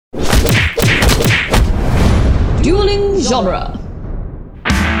genre.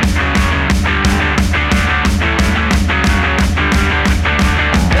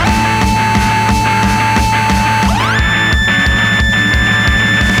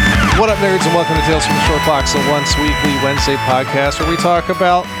 What up, nerds, and welcome to Tales from the Short Box, the once weekly Wednesday podcast where we talk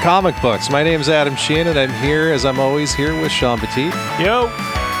about comic books. My name is Adam Sheehan, and I'm here, as I'm always here, with Sean Petit. Yo.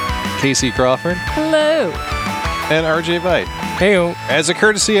 Casey Crawford. Hello. And RJ Veit. Heyo. As a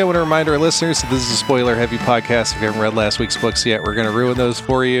courtesy, I want to remind our listeners that this is a spoiler-heavy podcast. If you haven't read last week's books yet, we're going to ruin those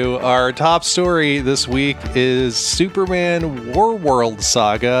for you. Our top story this week is Superman Warworld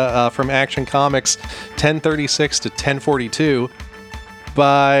Saga from Action Comics 1036 to 1042.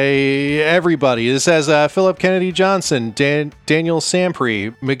 By everybody. This has Philip Kennedy Johnson, Daniel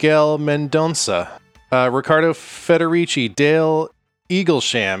Sampry, Miguel Mendonça, Ricardo Federici, Dale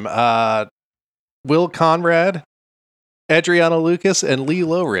Eaglesham, Will Conrad, Adriana Lucas, and Lee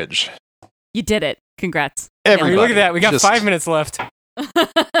Lowridge. You did it. Congrats. Everybody. Look at that. We got 5 minutes left.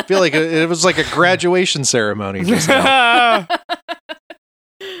 I feel like it was like a graduation ceremony just now.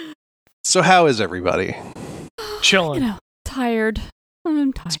 So how is everybody? Chilling. Tired.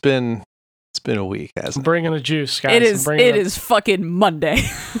 I'm tired. It's been a week, hasn't I'm bringing the juice, guys. It is fucking Monday.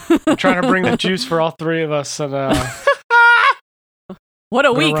 I'm trying to bring the juice for all three of us. And, what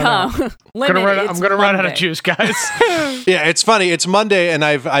a week, huh? I'm gonna run out of juice, guys. Yeah, it's funny. It's Monday, and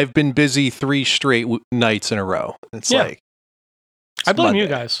I've been busy 3 straight nights in a row. It's like I blame Monday. you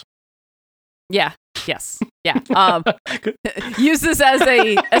guys. Yeah. Yes. Yeah. Use this as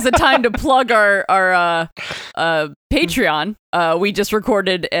a time to plug our Patreon. We just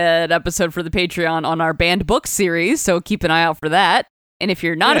recorded an episode for the Patreon on our banned book series, so keep an eye out for that. And if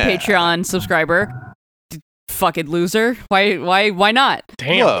you're not a Patreon subscriber, fucking loser, why not?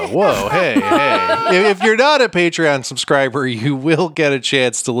 Damn. Whoa, hey. If you're not a Patreon subscriber, you will get a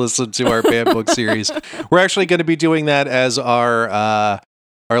chance to listen to our banned book series. We're actually going to be doing that as our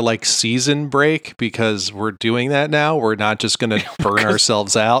like season break, because we're doing that now. We're not just going to burn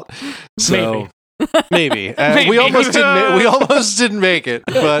ourselves out. So maybe. We almost didn't make it,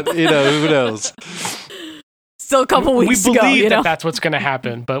 but who knows? Still a couple weeks ago. We believe that's what's going to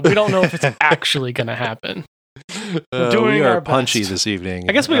happen, but we don't know if it's actually going to happen. We are punchy this evening.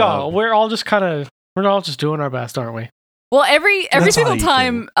 I guess we're all just doing our best, aren't we? Well, every single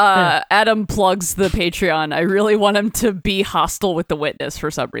time Adam plugs the Patreon, I really want him to be hostile with the witness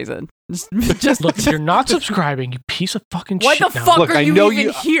for some reason. Just look, if you're not subscribing, you piece of fucking what shit. What the fuck look, are you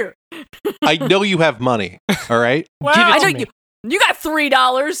even here? I know you have money, all right? Well, Give it I to know me. you got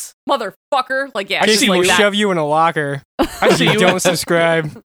 $3, motherfucker. Like, yeah, I just see like we'll that. shove you in a locker. I see you. Don't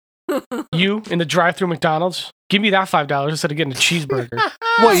subscribe. You in the drive-through McDonald's. Give me that $5 instead of getting a cheeseburger.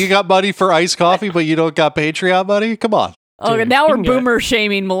 What, you got money for iced coffee, but you don't got Patreon money? Come on. Oh, Dude, now you we're can boomer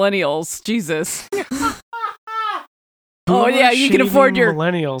shaming millennials. Jesus. Oh yeah, you can afford your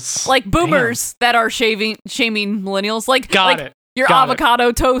millennials. like boomers that are shaming millennials. Like Got your Got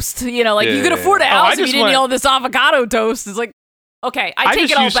avocado toast. You know, like you can Yeah. afford a house if you just didn't went- know this avocado toast is like. Okay, I take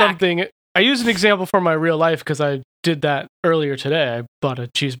just it all used back. something. I used an example from my real life because I did that earlier today. I bought a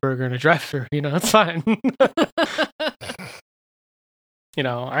cheeseburger in a drive-thru. It's fine.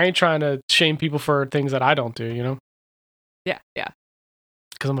 I ain't trying to shame people for things that I don't do. Yeah.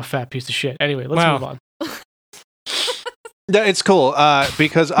 Because I'm a fat piece of shit. Anyway, let's Wow. move on. Yeah, it's cool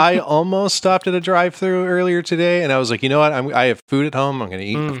because I almost stopped at a drive-thru earlier today, and I was like, you know what? I have food at home. I'm going to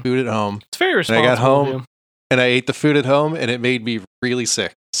eat the food at home. It's very And I responsible. got of home, you. and I ate the food at home, and it made me really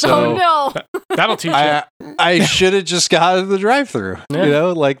sick. So Oh no. That'll teach you. I should have just gotten the drive-thru.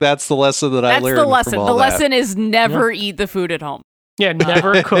 Yeah. That's the lesson that I That's learned. the lesson. From all The that. lesson is never eat the food at home. Yeah,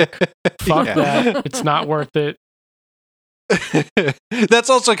 never cook. Fuck Yeah. that. It's not worth it. That's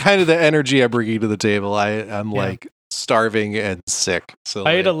also kind of the energy I'm bringing to the table. I'm Yeah. like starving and sick. So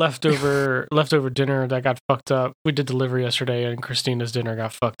I ate a leftover dinner that got fucked up. We did delivery yesterday, and Christina's dinner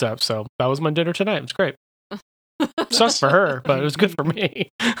got fucked up. So that was my dinner tonight. It was great. Sucks for her, but it was good for me.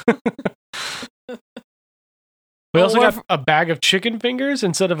 We also got a bag of chicken fingers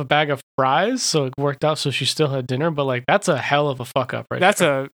instead of a bag of fries, so it worked out. So she still had dinner, but that's a hell of a fuck up, right?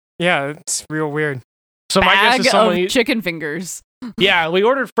 It's real weird. So my guess Bag is someone of chicken fingers. Yeah, we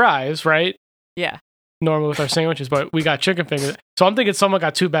ordered fries, right? Yeah. Normally with our sandwiches, but we got chicken fingers. So I'm thinking someone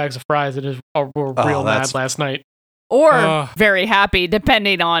got 2 bags of fries and were real mad last night. Or very happy,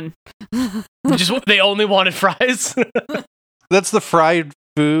 depending on. They only wanted fries. That's the fried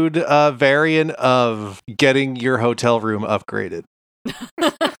food variant of getting your hotel room upgraded.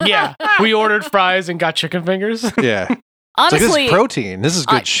 Yeah, we ordered fries and got chicken fingers. Yeah. It's like, Honestly, this is protein. This is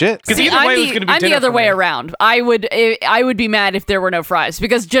good shit. Because see, either way, it was going to be I'm the dinner other for way me. around. I would be mad if there were no fries,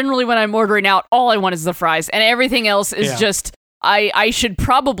 because generally when I'm ordering out, all I want is the fries, and everything else is Yeah. just I should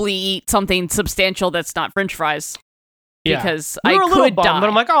probably eat something substantial that's not French fries, because We I were a little could bummed, die. but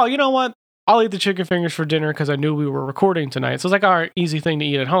I'm like, oh, you know what? I'll eat the chicken fingers for dinner because I knew we were recording tonight. So it's like, all right, easy thing to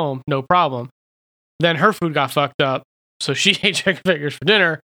eat at home, no problem. Then her food got fucked up, so she ate chicken fingers for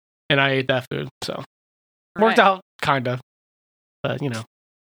dinner, and I ate that food. So worked out kind of, but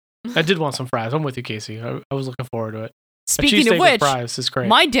I did want some fries. I'm with you, Casey. I was looking forward to it. Speaking cheesesteak of with which, fries is great.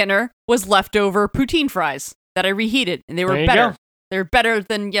 my dinner was leftover poutine fries that I reheated, and they were There you better. go. They're better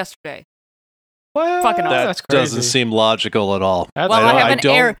than yesterday. What? fucking awesome. That That's crazy. doesn't seem logical at all. That's Well, I I have don't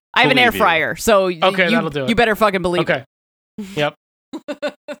an air believe you. fryer, so Okay, that'll do it. you better fucking believe Okay. Yep.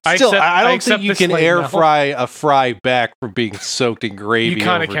 Still, I don't accept think you this can slate air now. fry a fry back from being soaked in gravy You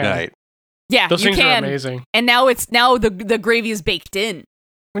kinda can. overnight. Yeah, Those you things are can. amazing. And now the gravy is baked in.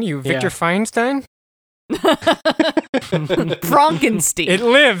 What are you, Victor Yeah. Feinstein? Frankenstein. It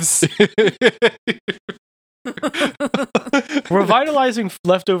lives. Revitalizing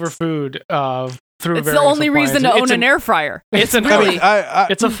leftover food through It's the various only reason to appliances. own an air fryer. It's an I really- mean, I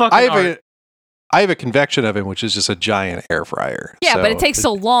It's a fucking I have art. I have a convection oven, which is just a giant air fryer. Yeah, but it takes it-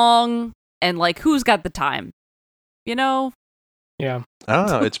 so long, and like, who's got the time? Yeah. I don't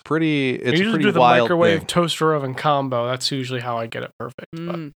know. It's pretty. It's I a usually pretty do the wild microwave thing. toaster oven combo. That's usually how I get it perfect.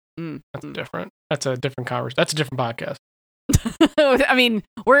 But that's Mm. different. That's a different conversation. That's a different podcast. I mean,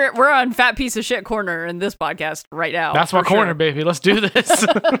 we're on fat piece of shit corner in this podcast right now. That's my for corner, sure. baby. Let's do this.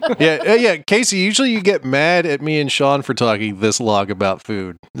 Yeah. Casey, usually you get mad at me and Sean for talking this long about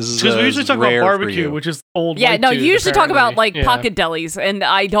food. This is Because we usually talk about rare for barbecue, you. which is old. Yeah, white no, dude, you usually talk about apparently. like Yeah. pocket delis, and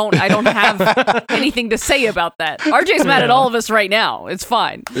I don't have anything to say about that. RJ's mad at all of us right now. It's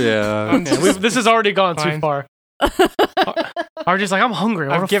fine. Yeah. Yeah, this has already gone too Fine. far. RJ's like, I'm hungry.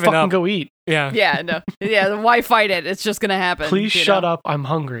 I I've want to given fucking up. go eat. Yeah. Yeah, no, yeah. Why fight it? It's just gonna happen. Please shut up. I'm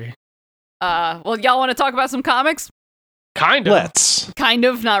hungry. Well, y'all want to talk about some comics? Kind of. Let's. Kind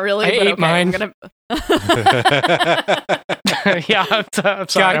of, not really. I but ate okay, mine. I'm gonna Yeah, I'm sorry.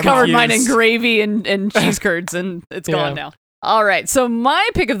 Got I'm covered confused. mine in gravy and cheese curds, and it's gone Yeah. now. All right, so my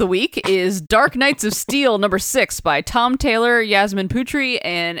pick of the week is Dark Knights of Steel #6 by Tom Taylor, Yasmin Putri,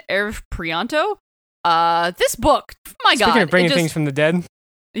 and Erev Prianto. This book, my Speaking God, of bringing it just, things from the dead,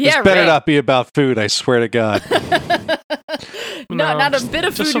 This yeah, better right. not be about food. I swear to God. No, not a bit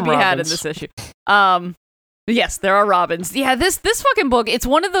of just food to some be had in robins. this issue. Yes, there are robins. Yeah, this fucking book, it's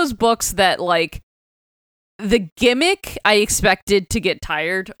one of those books that, like, the gimmick I expected to get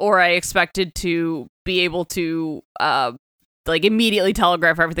tired, or I expected to be able to like immediately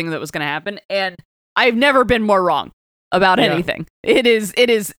telegraph everything that was going to happen, and I've never been more wrong about Yeah. anything. It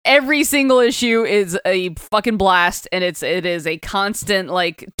is every single issue is a fucking blast, and it is a constant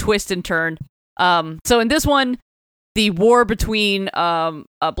like twist and turn. So in this one, the war between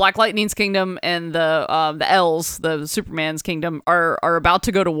Black Lightning's kingdom and the L's, the Superman's kingdom, are about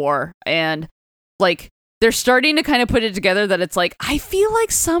to go to war, and like they're starting to kind of put it together that it's like, I feel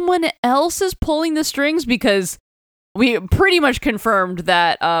like someone else is pulling the strings, because we pretty much confirmed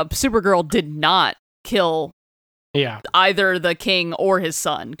that Supergirl did not kill Yeah. either the king or his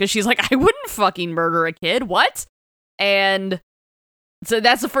son, because she's like, I wouldn't fucking murder a kid. What? And so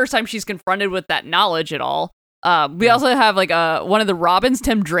that's the first time she's confronted with that knowledge at all. We also have like one of the Robins,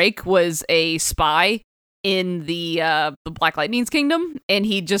 Tim Drake, was a spy in the Black Lightning's kingdom, and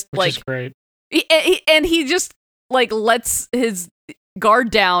he just Which like is great. he just like lets his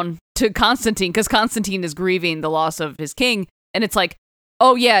guard down to Constantine, because Constantine is grieving the loss of his king, and it's like,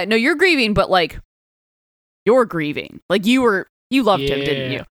 oh yeah, no, you're grieving, but like you're grieving, like you loved him,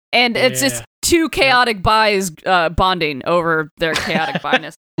 didn't Yeah. you? And it's just two chaotic buys bonding over their chaotic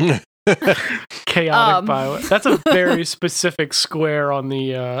byness. Chaotic bio. That's a very specific square on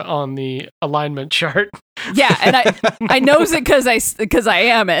the alignment chart. Yeah, and I knows it because I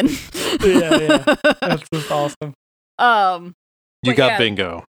am in. Yeah. That's just awesome. You But got yeah.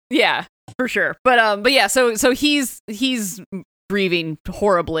 bingo. Yeah, for sure. But yeah, so he's grieving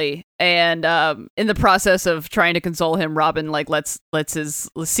horribly, and in the process of trying to console him, Robin like lets his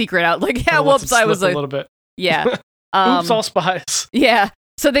secret out. Like, yeah, Kinda lets whoops, it I was slip like, a little bit. yeah, Oops, all spies. yeah.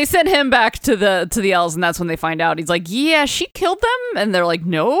 So they send him back to the L's, and that's when they find out. He's like, yeah, she killed them, and they're like,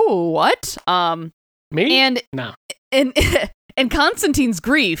 no, what? Me? And No. in Constantine's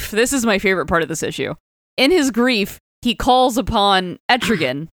grief, this is my favorite part of this issue. In his grief, he calls upon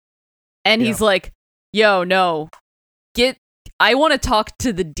Etrigan, and he's like, yo, no, I want to talk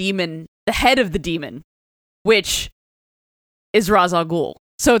to the demon, the head of the demon, which is Ra's al Ghul.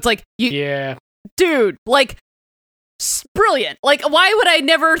 So it's like, Yeah. dude, like, brilliant. Like, why would I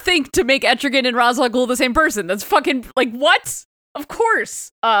never think to make Etrigan and Ra's al Ghul the same person? That's fucking, like, what? Of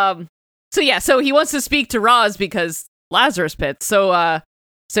course. So he wants to speak to Ra's because Lazarus Pit. So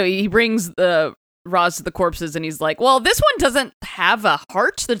he brings the Ra's to the corpses and he's like, well, this one doesn't have a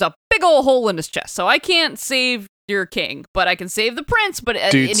heart. There's a big old hole in his chest. So I can't save your king, but I can save the prince. But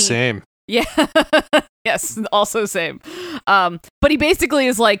Dude, same. Yeah. Yes, also same. But he basically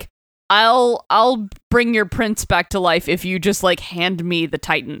is like, I'll bring your prince back to life if you just like hand me the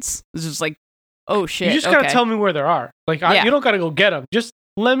Titans. It's just like, oh shit. You just gotta tell me where they are. Like, you don't gotta go get them. Just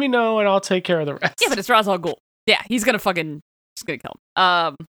let me know and I'll take care of the rest. Yeah, but it's Ra's al Ghul. Yeah, he's gonna kill him.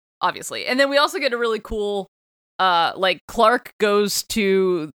 Obviously. And then we also get a really cool, like Clark goes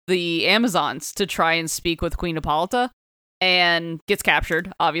to the Amazons to try and speak with Queen Hippolyta and gets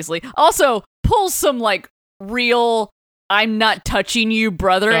captured, obviously. Also pulls some like real I'm not touching you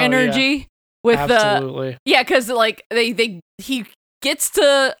brother energy with absolutely. Because like he gets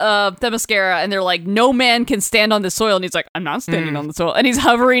to Themyscira and they're like, no man can stand on the soil, and he's like, I'm not standing on the soil, and he's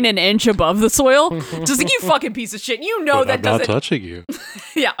hovering an inch above the soil. Just like, you fucking piece of shit, you know but that I'm doesn't. not touching you.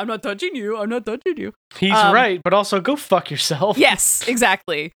 Yeah, I'm not touching you. I'm not touching you. He's right, but also go fuck yourself. Yes,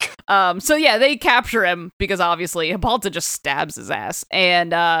 exactly. So yeah, they capture him because obviously Hippolyta just stabs his ass,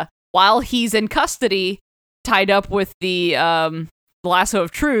 and while he's in custody, tied up with the lasso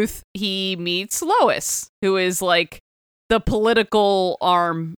of truth, he meets Lois, who is like the political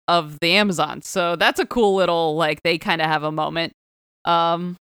arm of the Amazon. So that's a cool little, like, they kind of have a moment.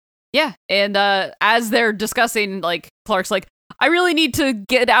 Yeah. And as they're discussing, like, Clark's like, I really need to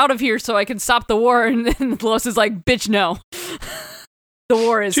get out of here so I can stop the war. And then Lois is like, bitch, no. The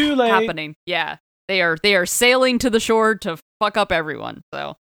war is happening. Yeah. They are sailing to the shore to fuck up everyone.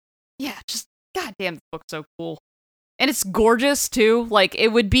 So yeah, just goddamn, this book's so cool. And it's gorgeous too. Like,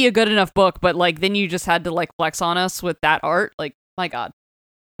 it would be a good enough book, but like then you just had to like flex on us with that art. Like, my God.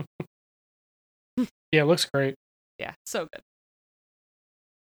 Yeah, it looks great. Yeah, so good.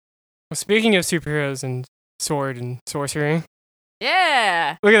 Well, speaking of superheroes and sword and sorcery,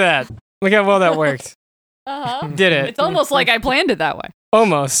 Yeah. look at that. Look how well that worked. Uh-huh. Did it. It's almost like I planned it that way.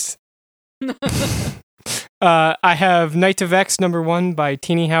 Almost. I have Knights of X #1 by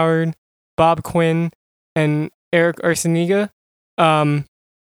Tini Howard, Bob Quinn, and Eric Arciniga.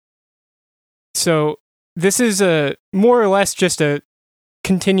 So this is a more or less just a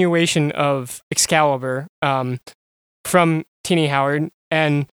continuation of Excalibur from Tini Howard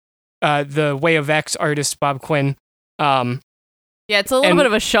and the Way of X artist Bob Quinn. Yeah, it's a little bit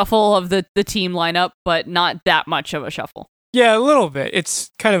of a shuffle of the team lineup, but not that much of a shuffle. Yeah, a little bit.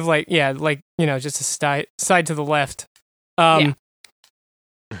 It's kind of like, just a side to the left.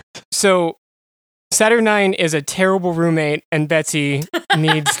 So Saturnine is a terrible roommate, and Betsy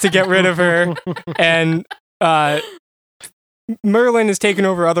needs to get rid of her. And Merlin has taken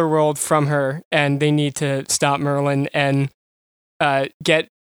over Otherworld from her, and they need to stop Merlin and get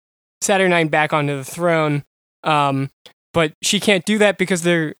Saturnine back onto the throne. But she can't do that because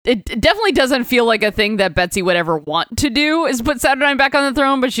they're... It definitely doesn't feel like a thing that Betsy would ever want to do, is put Saturnine back on the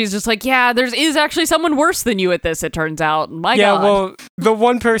throne, but she's just like, yeah, there is actually someone worse than you at this, it turns out. My God. Yeah, well, the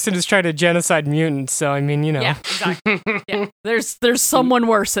one person is trying to genocide mutants, so I mean, you know. Yeah, exactly. Yeah, there's someone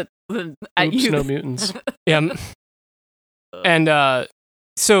worse at Oops, you. no mutants. Yeah. And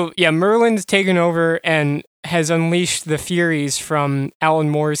so, yeah, Merlin's taken over and has unleashed the Furies from Alan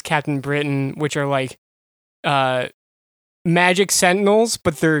Moore's Captain Britain, which are like magic sentinels,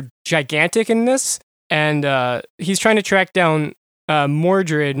 but they're gigantic in this. And he's trying to track down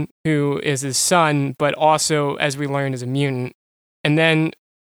Mordred, who is his son, but also, as we learned, is a mutant. And then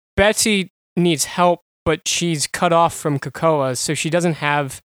Betsy needs help, but she's cut off from Krakoa, so she doesn't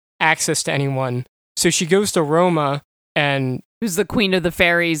have access to anyone. So she goes to Roma, and who's the queen of the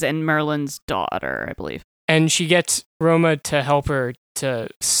fairies and Merlin's daughter, I believe. And she gets Roma to help her to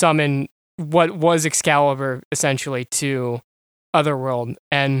summon what was Excalibur, essentially, to Otherworld.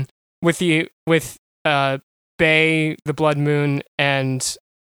 And with Bay, the Blood Moon, and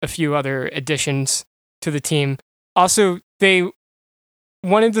a few other additions to the team. Also, they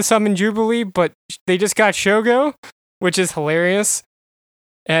wanted to summon Jubilee, but they just got Shogo, which is hilarious.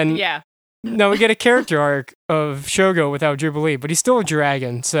 And yeah. No, we get a character arc of Shogo without Jubilee, but he's still a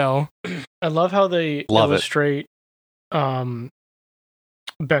dragon, so... I love how they illustrate Betsy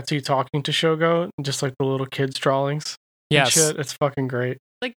talking to Shogo, just like the little kids' drawings. Yes. Shit. It's fucking great.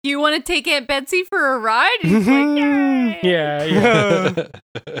 Like, you want to take Aunt Betsy for a ride? And he's like, yay! Yeah.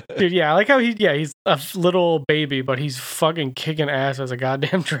 Dude, yeah, I like how he's a little baby, but he's fucking kicking ass as a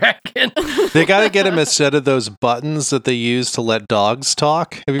goddamn dragon. They got to get him a set of those buttons that they use to let dogs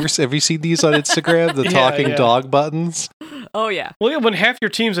talk. Have you seen these on Instagram? The talking dog buttons? Oh, yeah. Well, when half your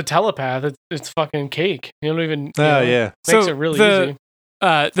team's a telepath, it's fucking cake. You don't even. Yeah. Makes it really easy.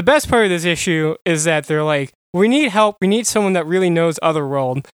 The best part of this issue is that they're like, we need help. We need someone that really knows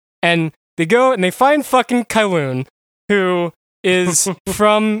Otherworld. And they go and they find fucking Kylun, who is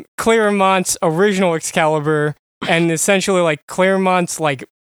from Claremont's original Excalibur, and essentially like Claremont's like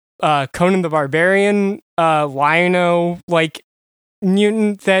Conan the Barbarian, Lion-O like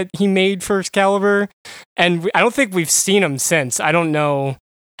mutant that he made for Excalibur. And I don't think we've seen him since. I don't know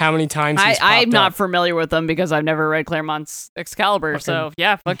how many times he's I'm popped not up. familiar with them because I've never read Claremont's Excalibur. So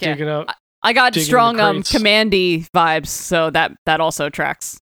yeah, fuck yeah. Dig it up. I got Digging strong the crates. Commandy vibes, so that also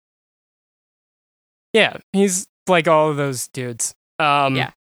tracks. Yeah, he's like all of those dudes. Yeah.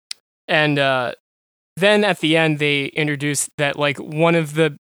 And then at the end, they introduce that like one of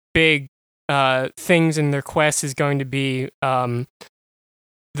the big things in their quest is going to be the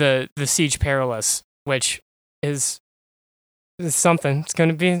Siege Perilous, which is something. It's going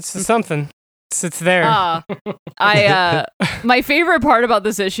to be something. It's there. My favorite part about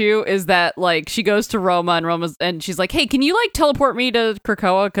this issue is that like she goes to Roma and she's like, "Hey, can you like teleport me to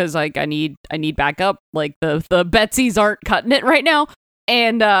Krakoa? Because like I need backup. Like the Betsy's aren't cutting it right now."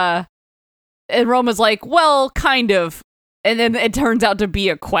 And Roma's like, "Well, kind of." And then it turns out to be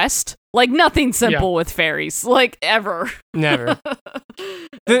a quest. Like nothing simple with fairies, like ever. Never.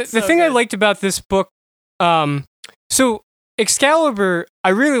 The thing I liked about this book, so Excalibur, I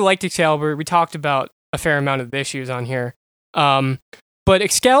really liked Excalibur. We talked about a fair amount of the issues on here. But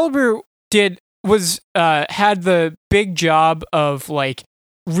Excalibur had the big job of like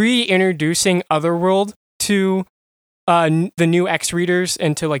reintroducing Otherworld to the new X readers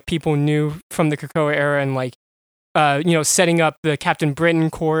and to like people new from the Krakoa era and like setting up the Captain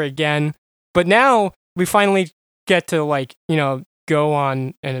Britain Corps again. But now we finally get to like, go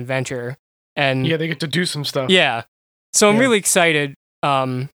on an adventure and Yeah, they get to do some stuff. yeah. So I'm Yeah. really excited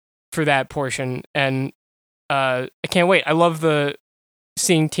for that portion, and I can't wait. I love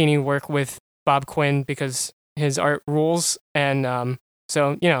seeing Tini work with Bob Quinn because his art rules, and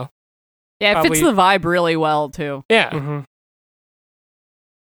so Yeah, it Probably- fits the vibe really well too. yeah. Mm-hmm.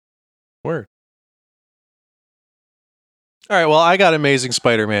 Word. All right, well, I got Amazing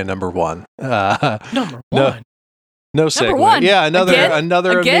Spider-Man #1. Number No. one. No segue. Number one. Yeah,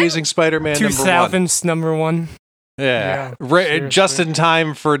 another Again? Amazing Spider-Man #1. 2000's #1. Yeah, Yeah, just seriously. in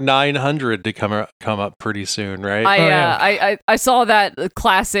time for 900 to come up pretty soon, right? I saw that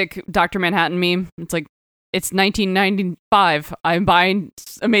classic Dr. Manhattan meme. It's like, it's 1995. I'm buying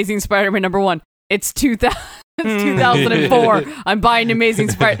Amazing Spider-Man #1. It's 2004. I'm buying Amazing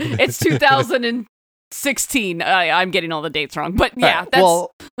Spider. It's 2016. I'm getting all the dates wrong, but yeah, that's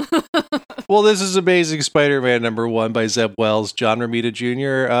well, this is Amazing Spider-Man #1 by Zeb Wells, John Romita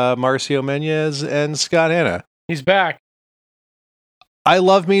Jr., Marcio Menez, and Scott Hanna. He's back. I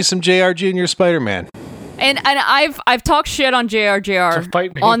love me some J.R. Jr. Spider-Man. and I've talked shit on JR So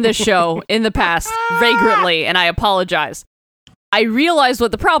fight me. on this show in the past vagrantly, and I apologize. I realize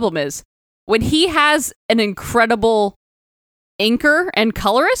what the problem is. When he has an incredible inker and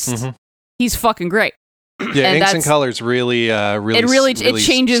colorist, Mhm. he's fucking great. Yeah, And inks and that's- colors really It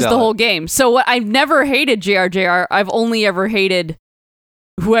changes the sell whole it. game. So what I've never hated JR. I've only ever hated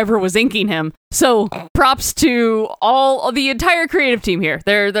whoever was inking him. So props to the entire creative team here.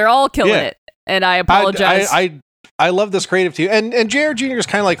 They're all killing Yeah. it. And I apologize. I love this creative team, and J.R. Jr. is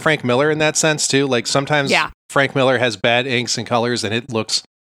kind of like Frank Miller in that sense too. Like sometimes Yeah. Frank Miller has bad inks and colors, and it looks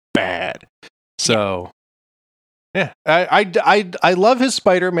bad. So yeah, I love his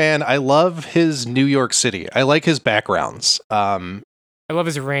Spider-Man. I love his New York City. I like his backgrounds. I love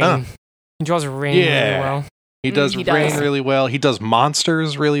his rain. Huh. He draws rain Yeah. really well. He does he rain does. really well. He does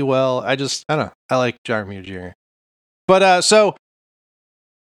monsters really well. I don't know. I like John Romita Jr. But so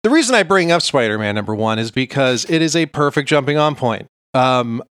the reason I bring up Spider-Man #1 is because it is a perfect jumping on point.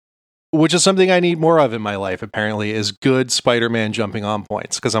 Which is something I need more of in my life, apparently, is good Spider-Man jumping on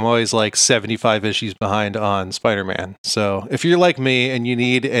points, because I'm always like 75 issues behind on Spider-Man. So if you're like me and you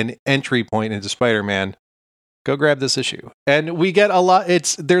need an entry point into Spider-Man, go grab this issue. And we get a lot.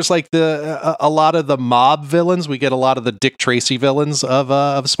 There's like a lot of the mob villains. We get a lot of the Dick Tracy villains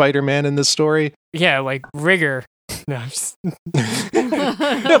of Spider-Man in this story. Yeah, like Rigger. No, I'm just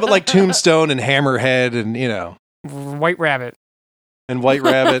No, but like Tombstone and Hammerhead and White Rabbit. and White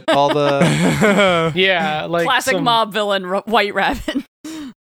Rabbit, all the Yeah, like Classic some- mob villain, White Rabbit.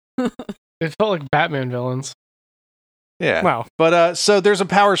 It felt like Batman villains. Yeah. Wow. But so there's a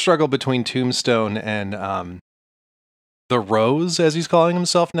power struggle between Tombstone and the Rose, as he's calling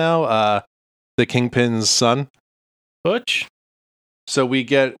himself now, the Kingpin's son. Butch? So we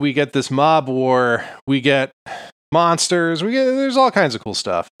get this mob war, we get monsters, there's all kinds of cool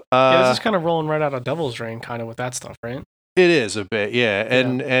stuff. Yeah, this is kind of rolling right out of Devil's Reign, kind of with that stuff, right? It is a bit, yeah.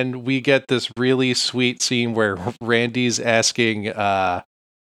 And we get this really sweet scene where Randy's asking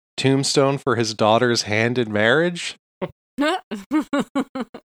Tombstone for his daughter's hand in marriage. It's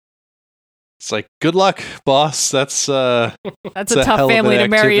like, good luck, boss. That's a a tough hell of family an to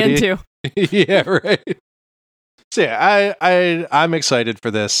marry activity. into. Yeah, right. So yeah, I'm excited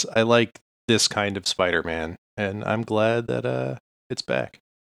for this. I like this kind of Spider-Man, and I'm glad that it's back.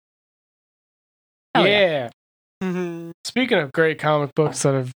 Hell yeah. Speaking of great comic books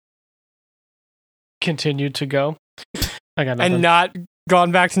that have continued to go, I got nothing. And not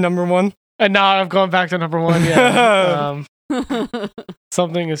gone back to number one. And now I've gone back to number one. Yeah.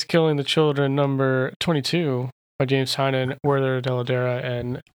 Something is Killing the Children, number 22 by James Tynion, Werther Dell'Edera,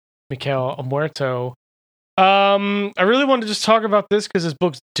 and Mikel Muerto. I really wanted to just talk about this because this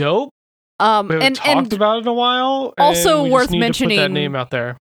book's dope. We haven't talked about it in a while. Also and we worth just need mentioning, to put that name out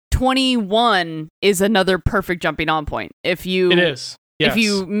there. 21 is another perfect jumping on point. It is. Yes. If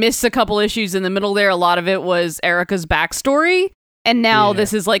you miss a couple issues in the middle there, a lot of it was Erica's backstory. And now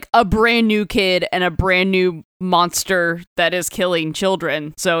this is like a brand new kid and a brand new monster that is killing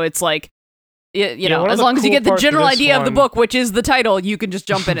children. So it's like, you know, as long as you get the general idea of the book, which is the title, you can just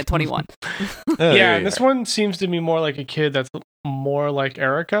jump in at 21. Yeah, and this one seems to be more like a kid that's more like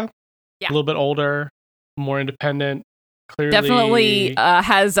Erica. Yeah. A little bit older, more independent. Clearly, definitely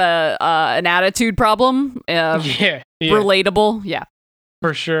has an attitude problem. Yeah. Relatable. Yeah.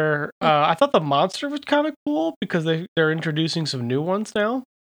 For sure. I thought the monster was kind of cool because they're introducing some new ones now.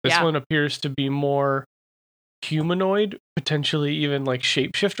 This one appears to be more humanoid, potentially even like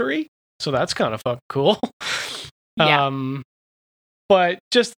shapeshiftery. So that's kind of fucking cool. Yeah. But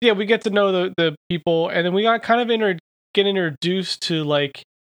just, we get to know the people, and then we got kind of get introduced to like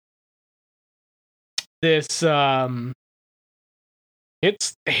this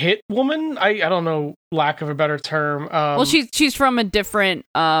it's hit woman. I don't know, lack of a better term. Well, she's from a different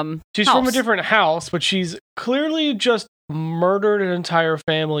she's house. from a different house, but she's clearly just murdered an entire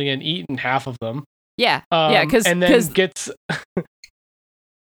family and eaten half of them. Yeah, because gets.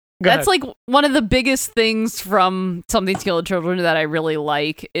 That's like one of the biggest things from Something to Kill the Children that I really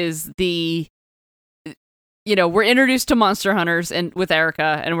like is we're introduced to monster hunters and with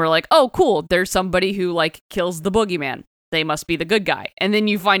Erica, and we're like, oh, cool, there's somebody who like kills the boogeyman. They must be the good guy. And then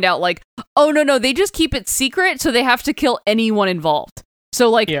you find out like, oh, no, they just keep it secret, so they have to kill anyone involved. So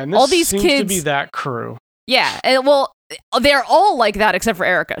like all these seems kids to be that crew. Yeah, well, they're all like that except for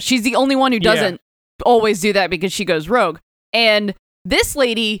Erica. She's the only one who doesn't always do that because she goes rogue. And this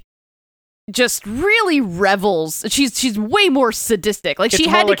lady just really revels. She's way more sadistic. Like she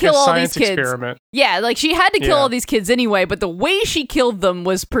had to kill all these kids. Experiment. Yeah, like she had to kill all these kids anyway, but the way she killed them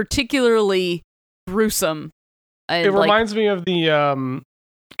was particularly gruesome. It reminds me of the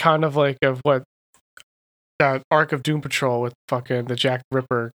kind of like of what that Arc of Doom Patrol with fucking the Jack the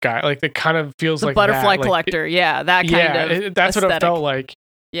Ripper guy. Like it kind of feels like Butterfly that. Collector. That kind of that's aesthetic. what it felt like.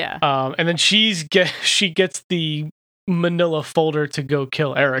 Yeah. And then she gets the manila folder to go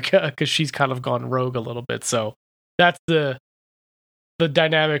kill Erica because she's kind of gone rogue a little bit. So that's the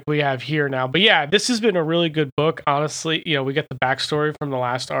dynamic we have here now. But yeah, this has been a really good book. Honestly, we get the backstory from the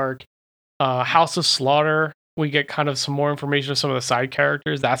last arc. House of Slaughter, we get kind of some more information of some of the side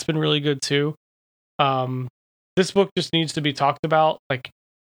characters. That's been really good too. This book just needs to be talked about. Like,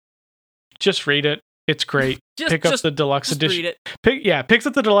 just read it. It's great. Pick up the deluxe edition. Read it. Picks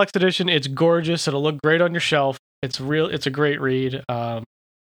up the deluxe edition. It's gorgeous. It'll look great on your shelf. It's a great read. I've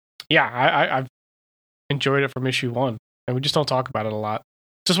enjoyed it from issue 1, and we just don't talk about it a lot.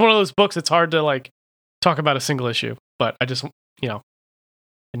 It's just one of those books. It's hard to like talk about a single issue, but I just it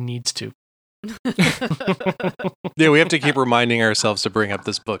needs to. Yeah, we have to keep reminding ourselves to bring up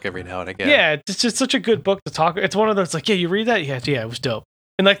this book every now and again. Yeah, it's just such a good book to talk. It's one of those like, you read that? Yeah, it was dope.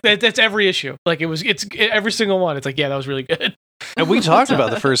 And like that's every issue. Like it's every single one. It's like, that was really good. And we talked about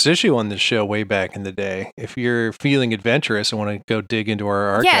the first issue on this show way back in the day. If you're feeling adventurous and want to go dig into our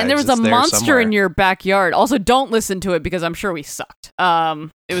archives, and there was a monster in your backyard. Also, don't listen to it because I'm sure we sucked.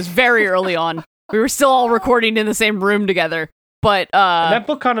 It was very early on. We were still all recording in the same room together. But and that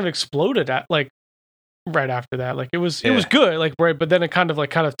book kind of exploded at like right after that. Like it was good. Like but then it kind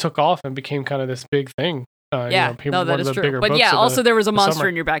of took off and became kind of this big thing. That is true. But also there was a monster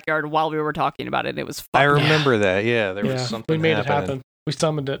in your backyard while we were talking about it. And it was fun. I remember that. Yeah, there was something. We made it happen. We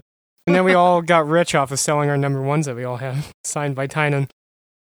summoned it. And then we all got rich off of selling our number ones that we all had signed by Tynan.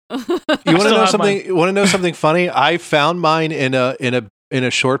 You want to know something? You want to know something funny? I found mine in a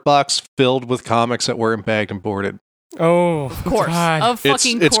short box filled with comics that weren't bagged and boarded. Oh, Of course. God. Of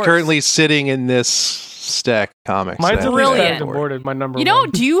fucking It's course. currently sitting in this stack of comics. Mine's that at I least Brilliant. bagged and boarded. My number You know, one.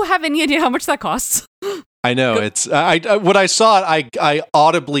 do you have any idea how much that costs? I know it's. When I saw it, I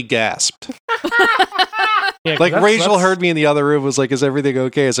audibly gasped. Yeah, 'cause Like that's- Rachel that's- heard me in the other room. Was like, "Is everything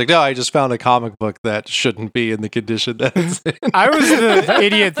okay?" It's like, "No, I just found a comic book that shouldn't be in the condition that it's in." I was the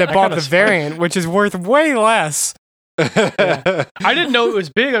idiot that That bought kinda the sucks. variant, which is worth way less. I didn't know it was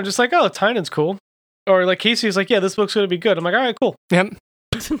big. I'm just like, oh, Tynan's cool. Or like Casey was like, yeah, this book's going to be good. I'm like, all right, cool. Yep.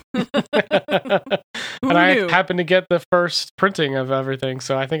 Who And I knew? happened to get the first printing of everything,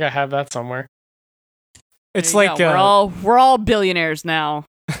 so I think I have that somewhere. It's There you like go. we're all billionaires now.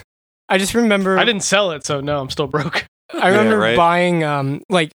 I just remember I didn't sell it, so no, I'm still broke. I remember right? buying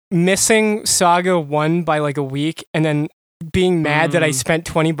like missing Saga 1 by like a week and then being mad that I spent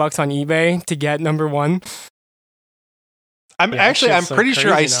 $20 on eBay to get number 1. I'm Yeah, that actually. I'm shit's so pretty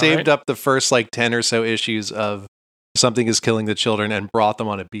sure I crazy now, saved right? up the first like 10 or so issues of Something Is Killing the Children and brought them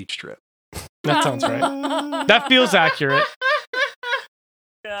on a beach trip. That sounds right. That feels accurate.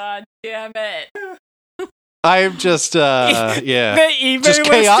 God damn it. I'm just yeah, The eBay Just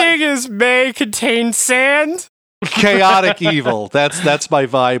listing is may contain sand. chaotic evil. That's my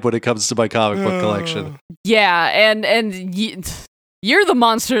vibe when it comes to my comic book collection. Yeah, and you're the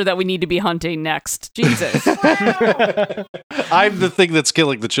monster that we need to be hunting next. Jesus. I'm the thing that's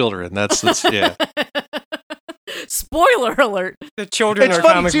killing the children. That's yeah. Spoiler alert. The children It's are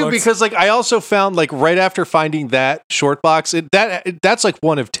funny comic too books. because like I also found like right after finding that short box, that's like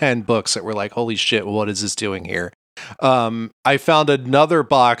one of 10 books that were like, holy shit, what is this doing here? I found another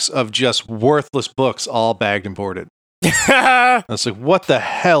box of just worthless books, all bagged and boarded. I was like, what the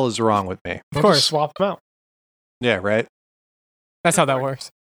hell is wrong with me? Of course. Just swap them out. Yeah, right. That's how that works.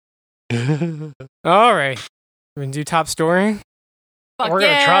 All right. We're going to do top story. Fuck We're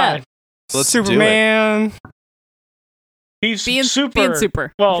going to yeah. try. Let's do it. Superman. He's Being super. Being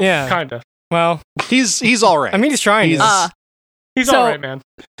super. Well, Yeah. kind of. Well, He's all right. I mean, he's trying. He's- He's- He's So- all right, man.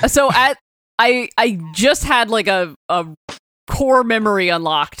 So I just had like a core memory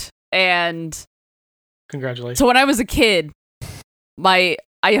unlocked, and Congratulations. so when I was a kid, I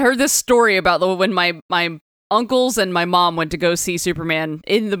heard this story about when my uncles and my mom went to go see Superman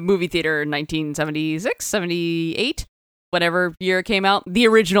in the movie theater in 1976, 78, whatever year it came out, the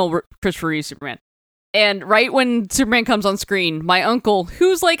original Christopher Reeve Superman. And right when Superman comes on screen, my uncle,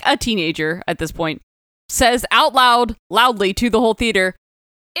 who's like a teenager at this point, says out loudly to the whole theater,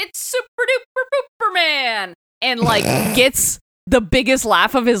 "It's Super Duper Superman!" and like gets the biggest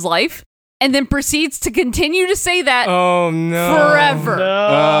laugh of his life, and then proceeds to continue to say that oh, no. forever.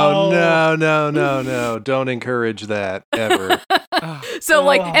 Oh no! Don't encourage that ever. So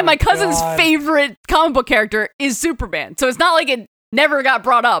like, Oh and my my cousin's God. favorite comic book character is Superman. So it's not like it never got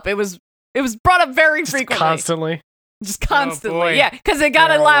brought up. It was brought up very Just frequently, constantly. just constantly. boy. Yeah, because it got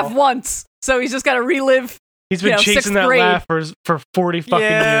to Terrible. laugh once, so he's just got to relive. He's been You know, chasing sixth that grade. laugh for 40 fucking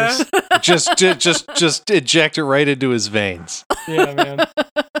Yeah. years. just eject it right into his veins. Yeah, man.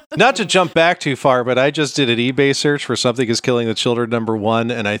 Not to jump back too far, but I just did an eBay search for Something Is Killing the Children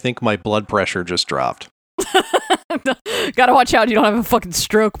 #1, and I think my blood pressure just dropped. Gotta watch out you don't have a fucking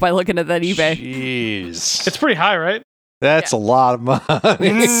stroke by looking at that eBay. Jeez, It's pretty high, right? that's a lot of money.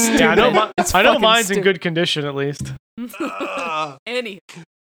 Yeah, I know, It's I know fucking mine's in stupid. good condition at least. Any.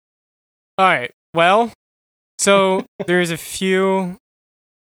 All right. Well, so there's a few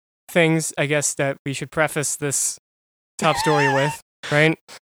things I guess that we should preface this top story with, right?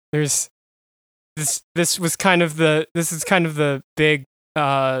 There's this is kind of the big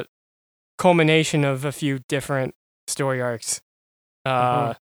culmination of a few different story arcs.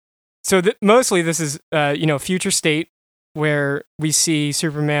 So mostly this is Future State, where we see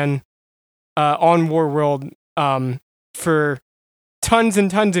Superman on Warworld for tons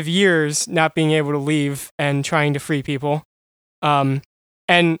and tons of years not being able to leave and trying to free people.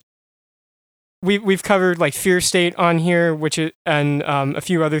 And we've covered like Fear State on here, and a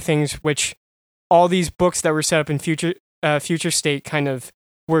few other things, which all these books that were set up in Future State kind of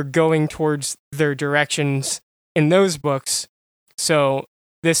were going towards their directions in those books. So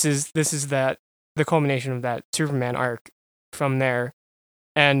this is the culmination of that Superman arc from there.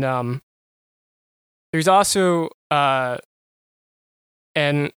 And there's also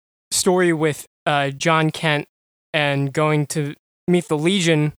an story with John Kent and going to meet the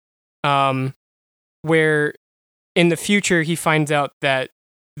Legion, where in the future he finds out that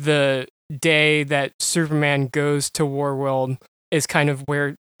the day that Superman goes to Warworld is kind of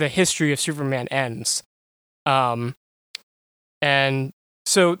where the history of Superman ends. And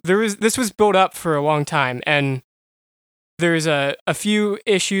so this was built up for a long time, and there's a few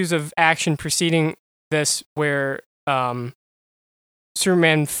issues of action preceding this where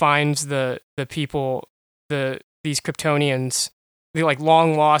Superman finds the people, these Kryptonians, the like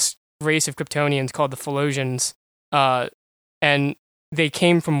long lost race of Kryptonians called the Philosians, and they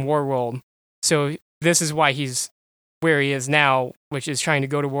came from Warworld. So this is why he's where he is now, which is trying to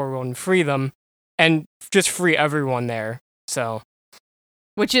go to Warworld and free them, and just free everyone there. So,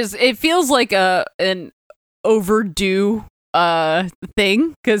 which is, it feels like an overdue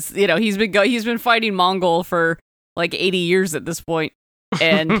thing, because he's been fighting Mongol for like 80 years at this point,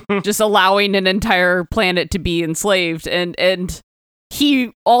 and just allowing an entire planet to be enslaved, and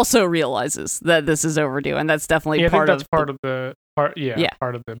he also realizes that this is overdue, and that's definitely part of the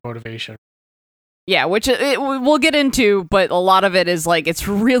motivation. Yeah, which we'll get into, but a lot of it is like, it's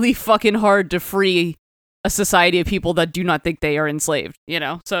really fucking hard to free a society of people that do not think they are enslaved,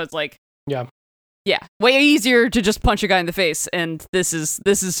 So it's like, yeah, way easier to just punch a guy in the face, and this is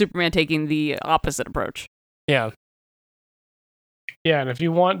Superman taking the opposite approach. Yeah. Yeah, and if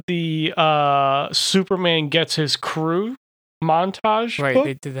you want the Superman gets his crew montage, right, book,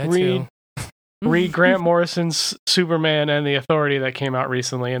 they did that too. Read Grant Morrison's Superman and the Authority that came out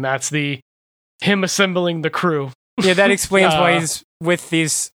recently, and that's him assembling the crew. Yeah, that explains why he's with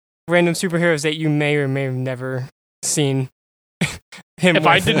these random superheroes that you may or may have never seen him. If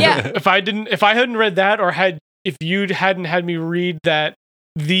I hadn't read that, or if you hadn't had me read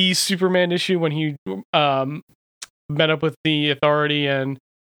the Superman issue when he met up with the Authority and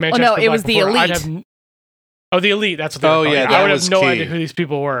Manchester. Oh no, it was the Elite. The Elite. That's what. I would have no idea who these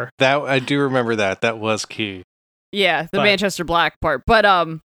people were. That I do remember that. That was key. Yeah, Manchester Black part, but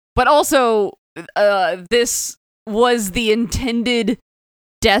also this was the intended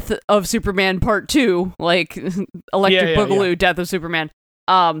death of Superman Part 2, like Electric Boogaloo, Death of Superman,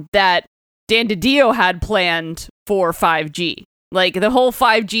 that Dan DiDio had planned for 5G. Like, the whole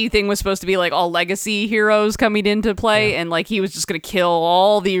 5G thing was supposed to be like all legacy heroes coming into play, and like he was just gonna kill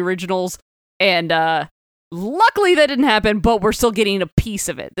all the originals, and luckily that didn't happen, but we're still getting a piece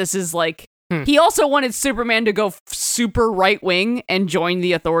of it. This is like, he also wanted Superman to go super right-wing and join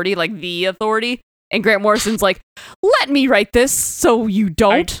the Authority, like the Authority. And Grant Morrison's like, let me write this so you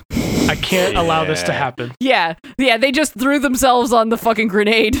don't. I can't allow this to happen. Yeah, they just threw themselves on the fucking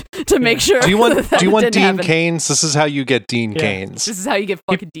grenade to make sure. Do you want Dean happen. Keynes? This is how you get Dean Keynes. This is how you get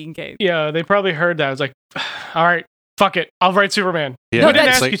fucking Dean Keynes. Yeah, they probably heard that. I was like, all right, fuck it. I'll write Superman. Yeah. I didn't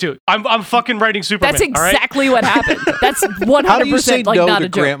ask you to. I'm fucking writing Superman. That's exactly what happened. That's 100% How do you say like no not to a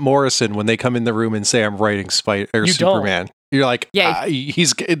joke. Grant Morrison when they come in the room and say I'm writing Superman? You're like,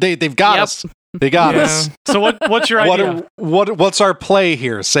 they've got us. They got us. So what's your idea? What's our play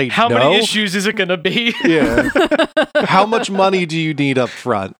here? Say how no? many issues is it going to be? Yeah. How much money do you need up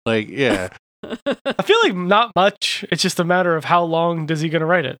front? Like, yeah. I feel like not much. It's just a matter of how long does he going to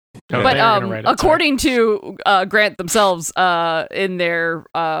write it. But according to Grant themselves, in their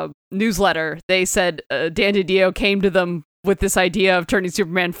newsletter, they said Dan DiDio came to them with this idea of turning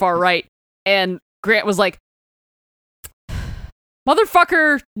Superman far right, and Grant was like,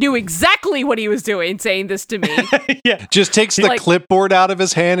 motherfucker knew exactly what he was doing saying this to me. Yeah. Just takes the clipboard out of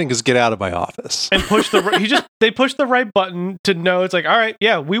his hand and goes, get out of my office. And they push the right button to know. It's like, all right,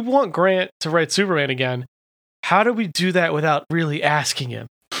 yeah, we want Grant to write Superman again. How do we do that without really asking him?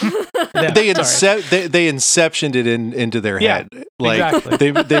 They inceptioned it into their head. Like,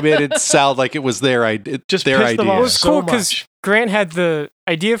 exactly. they made it sound like it was their idea. Just their pissed them idea. off It was cool because much. Grant had the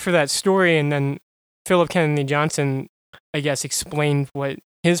idea for that story, and then Philip Kennedy Johnson, I guess, explained what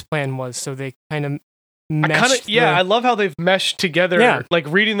his plan was, so they kind of meshed. I love how they've meshed together. Yeah. Like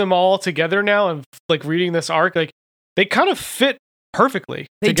reading them all together now, and like reading this arc, like they kind of fit perfectly.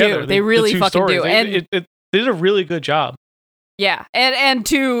 They together, do. They really fucking stories. do. And it did a really good job. Yeah, and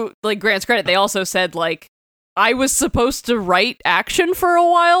to like Grant's credit, they also said like, I was supposed to write action for a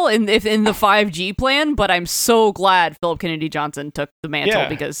while in the 5G plan, but I'm so glad Philip Kennedy Johnson took the mantle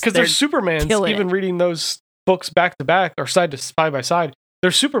because their Supermans, even reading those books back to back or side by side,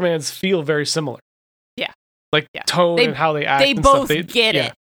 their Supermans feel very similar. Yeah, like tone and how they act. They and both stuff. get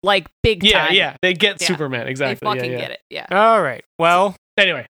it, like big time. Yeah, they get Superman exactly. They fucking get it. Yeah. All right. Well,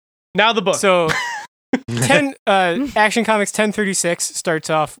 anyway, now the book. So, Action Comics 1036 starts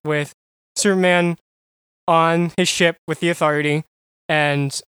off with Superman on his ship with the Authority,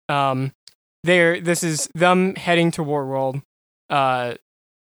 and this is them heading to Warworld,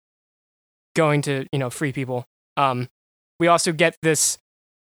 going to free people. We also get this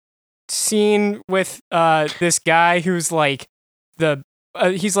scene with this guy who's like the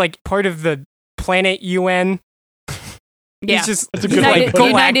he's like part of the planet UN. Yeah. He's just That's a good like way to put it.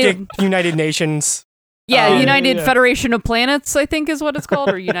 galactic United Nations. Yeah, Um, United yeah. Federation of Planets, I think is what it's called,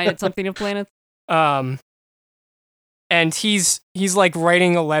 or United something of Planets. And he's like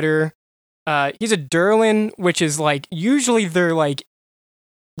writing a letter. He's a Durlan, which is like usually they're like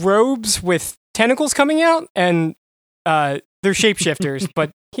robes with tentacles coming out, and they're shapeshifters,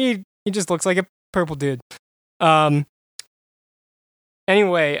 but he just looks like a purple dude.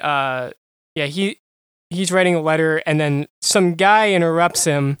 Anyway, yeah, he's writing a letter, and then some guy interrupts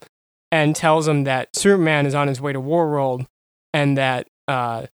him and tells him that Superman is on his way to Warworld, and that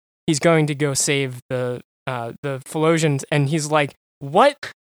he's going to go save the Philosians. And he's like,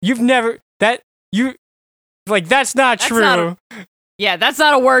 "What? You've never that you like? That's not That's true. not Yeah, that's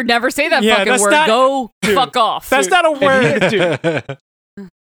not a word. Never say that Yeah, fucking that's word. not- Go Dude, fuck off. That's not a word." Dude,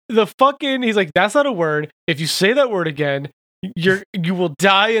 the fucking he's like, that's not a word. If you say that word again, you will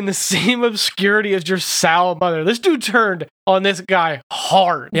die in the same obscurity as your sour mother. This dude turned on this guy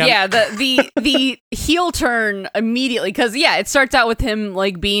hard. Yeah. Yeah, the heel turn immediately, because it starts out with him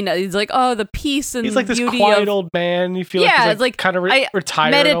like being he's like, oh, the peace and He's like this beauty quiet of old man. You feel Yeah, like he's it's like, kind of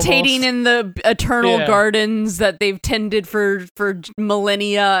retired, meditating almost. in the eternal Yeah. gardens that they've tended for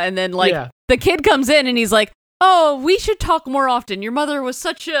millennia, and then like Yeah. the kid comes in and he's like, oh, we should talk more often. Your mother was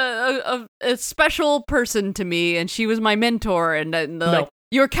such a special person to me, and she was my mentor, and like,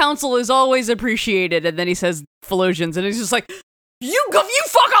 your counsel is always appreciated. And then he says Philosians, and he's just like, you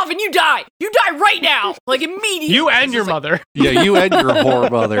fuck off and you die. You die right now, like immediately. You and It's your just like- mother. Yeah, you and your whore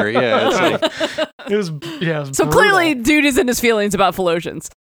mother. Yeah, it's like It was So brutal. clearly, dude is in his feelings about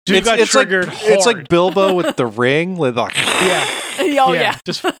Philosians. dude got like triggered it's like hard. Bilbo with the ring. Like, yeah. Oh yeah.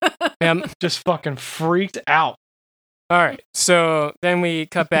 Just fucking freaked out. All right, so then we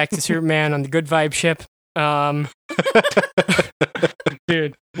cut back to Superman on the Good Vibe ship.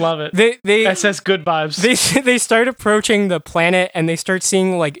 Dude, love it. They SS Good Vibes. they start approaching the planet, and they start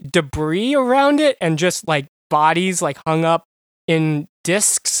seeing like debris around it, and just like bodies like hung up in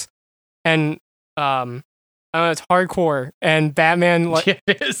discs, and I don't know, it's hardcore. And Batman, like Yeah,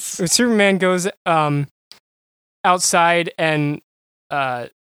 it is. Superman goes outside, and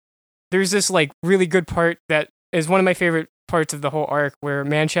there's this like really good part that is one of my favorite parts of the whole arc, where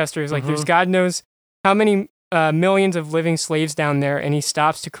Manchester is like, there's God knows how many millions of living slaves down there, and he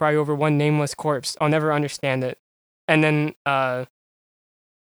stops to cry over one nameless corpse. I'll never understand it. And then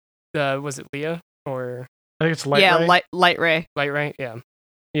was it Leah or I think it's Light Ray. Light Ray. Light Ray? Yeah.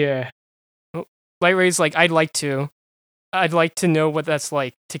 Yeah. Light Ray's like, I'd like to know what that's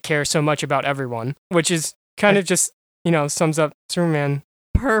like to care so much about everyone, which is kind of just, sums up Superman.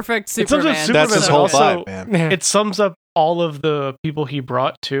 Perfect It sums up Superman. Superman, that's his but whole also vibe, man. It sums up all of the people he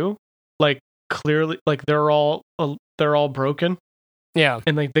brought too. Like clearly, like they're all broken, Yeah.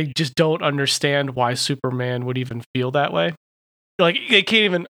 and like they just don't understand why Superman would even feel that way. Like they can't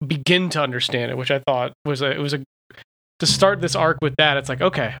even begin to understand it, which I thought was to start this arc with that. It's like,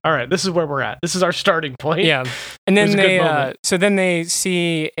 okay, all right, this is where we're at. This is our starting point. Yeah. And It was then a good moment. then they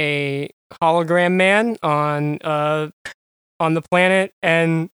see a hologram man on the planet,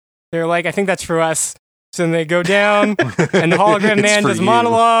 and they're like, I think that's for us. So then they go down, and the hologram It's man for does you.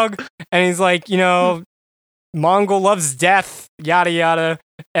 monologue, and he's like, Mongol loves death, yada yada,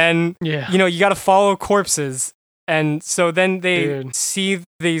 and Yeah. you got to follow corpses. And so then they Dude. see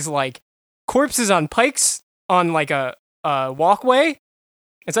these like corpses on pikes on like a walkway.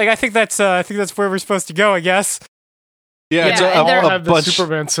 It's like, I think that's where we're supposed to go, I guess. Yeah, it's Yeah, and they're- All a have the bunch.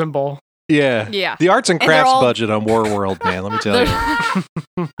 Superman symbol. Yeah, Yeah. the arts and And they're crafts all- budget on Warworld, man. Let me tell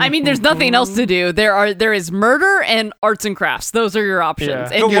you. I mean, there's nothing else to do. There is murder and arts and crafts. Those are your options. Yeah.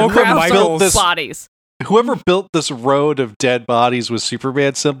 And The your local crafts Michaels- are bodies. Whoever built this road of dead bodies with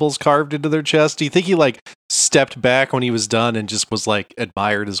Superman symbols carved into their chest, do you think he like stepped back when he was done and just was like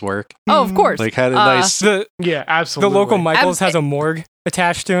admired his work? Oh, of course. Like had a Uh, nice. The Yeah, the absolutely. local Michaels I'm- has a morgue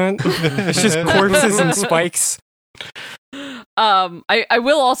attached to it. It's just corpses and spikes. I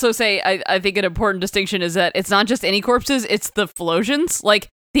will also say I think an important distinction is that it's not just any corpses, it's the Philosians. Like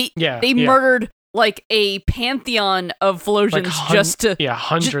they Yeah. murdered like a pantheon of Philosians Like just to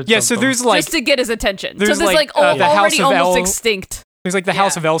hundreds. Yeah, of so them. there's like just to get his attention. So there's there's like, like, the House already of almost El- extinct. there's like the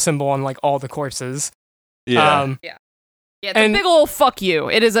House Yeah. of El symbol on like all the corpses. yeah. Yeah, it's And- a big old fuck you.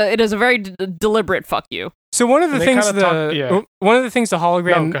 It is a very deliberate fuck you. So one of the They things kinda one of the things the No,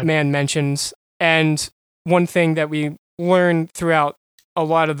 hologram go ahead. man mentions, and one thing that we learn throughout a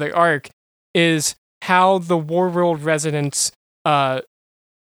lot of the arc, is how the Warworld residents Mhm.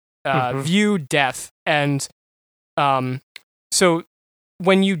 view death. And so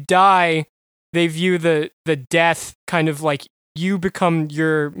when you die, they view the death kind of like you become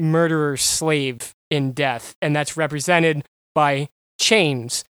your murderer's slave in death, and that's represented by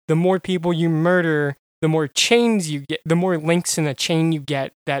chains. The more people you murder, the more chains you get, the more links in a chain you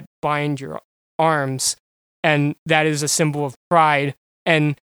get that bind your arms, and that is a symbol of pride.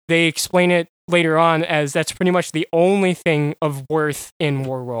 And they explain it later on as that's pretty much the only thing of worth in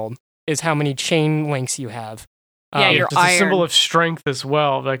Warworld is how many chain links you have. Yeah, your it's iron. a symbol of strength as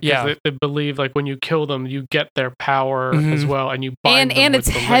well. Like, 'cause Yeah. they believe like when you kill them, you get their power as well, and you bind and them it's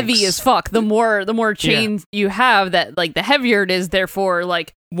with the heavy links. as fuck. The more chains you have, that like the heavier it is. Therefore,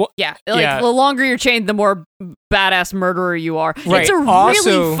 like Yeah. the longer you're chained, the more badass murderer you are. Right. It's a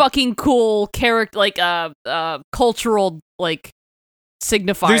Also- really fucking cool character, like cultural like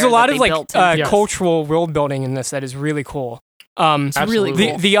signifier. There's a lot that of they like built in. Yes. cultural world building in this that is really cool. It's really Absolutely.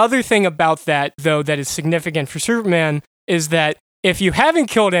 cool. The other thing about that, though, that is significant for Superman is that if you haven't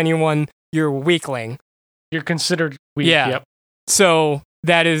killed anyone, you're a weakling. You're considered weak. Yeah. Yep. So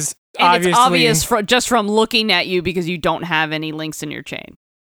that is And obviously it's obvious just from looking at you because you don't have any links in your chain.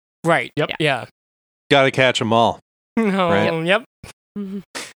 right. Yep. Yeah. Got to catch them all. No, Right. Yep.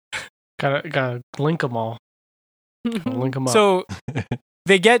 Gotta link them all. Gotta link them up. So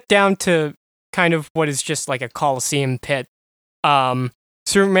they get down to kind of what is just like a Coliseum pit.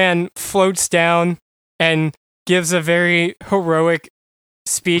 Superman floats down and gives a very heroic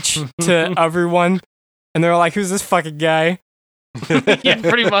speech to everyone, and they're like, "Who's this fucking guy?" yeah,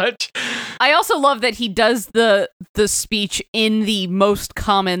 pretty much. I also love that he does the speech in the most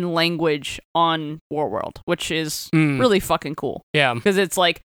common language on Warworld, which is really fucking cool. Yeah. Because it's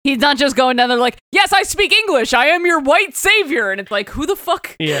like, he's not just going down there like, yes, I speak English, I am your white savior. And it's like, who the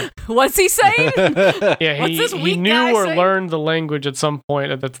fuck? Yeah. What's he saying? Yeah, What's this he weak knew guy or saying? learned the language at some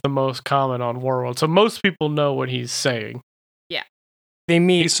point that's the most common on Warworld. So most people know what he's saying. They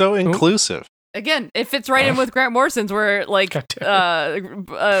meet. He's so inclusive. Again, it fits right in with Grant Morrison's where, like,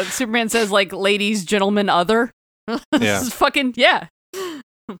 God Superman says, like, ladies, gentlemen, other. Yeah. This is fucking, yeah.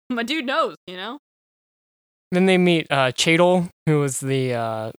 My dude knows, you know? Then they meet Chadle, who was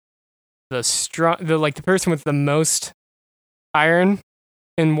the person with the most iron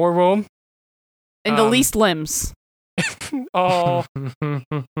in Warworld. And the least limbs. Oh, I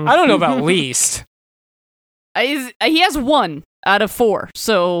don't know about least. He has 1 out of 4,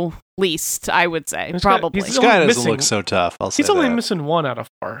 so least, I would say. This guy- Probably. he's This guy only doesn't missing- look so tough. I'll say He's only that. missing 1 out of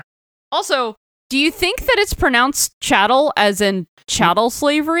 4. Also, do you think that it's pronounced chattel as in chattel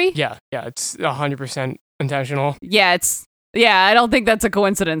slavery? Yeah, it's 100% intentional. Yeah, I don't think that's a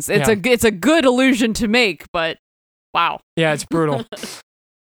coincidence. It's a good illusion to make, but wow. Yeah, it's brutal.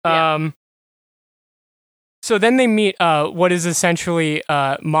 Yeah. So then they meet what is essentially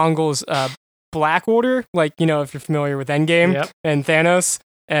Mongol's Black Order, like, you know, if you're familiar with Endgame Yep. and Thanos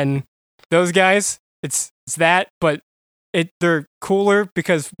and those guys. It's that, but they're cooler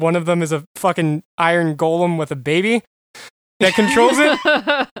because one of them is a fucking iron golem with a baby that controls it.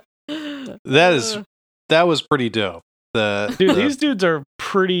 That was pretty dope. Dude, these dudes are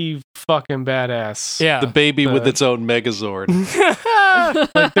pretty fucking badass. Yeah. The baby with The- its own Megazord.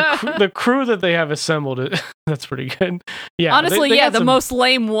 Like the crew that they have assembled, that's pretty good. Yeah. Honestly, they yeah, got the some- most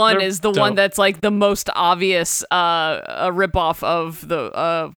lame one they're is the one dope. that's like the most obvious a ripoff of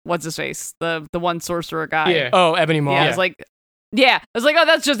the what's his face? The one sorcerer guy. Yeah. Oh, Ebony Maw. Yeah, it's like I was like, oh,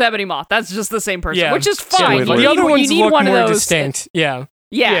 that's just Ebony Moth. That's just the same person, Yeah. which is fine. Totally. The other ones you need look one more of those. distinct. Yeah.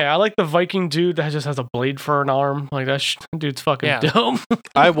 Yeah, I like the Viking dude that just has a blade for an arm. Like that dude's fucking Yeah. dope.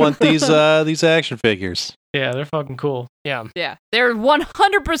 I want these action figures. Yeah, they're fucking cool. Yeah. Yeah, they're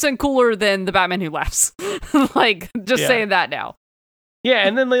 100% cooler than the Batman Who Laughs. Like, just Yeah. saying that now. Yeah,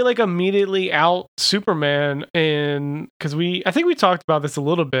 and then they like immediately out Superman because I think we talked about this a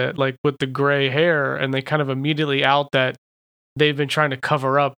little bit, like with the gray hair, and they kind of immediately out that they've been trying to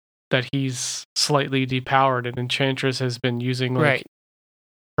cover up that he's slightly depowered, and Enchantress has been using like Right.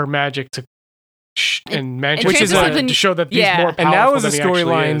 her magic to and magic Which is to show that he's yeah. more And powerful that was a than he actually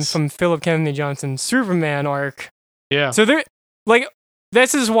storyline is. from Philip Kennedy Johnson's Superman arc. Yeah. So there, like,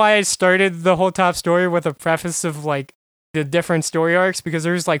 this is why I started the whole top story with a preface of like the different story arcs, because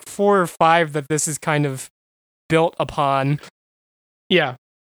there's like 4 or 5 that this is kind of built upon. Yeah.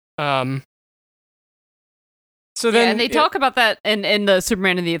 So then, and they talk about that in the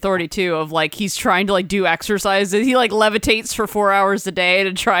Superman and the Authority too, of like he's trying to like do exercises. He like levitates for 4 hours a day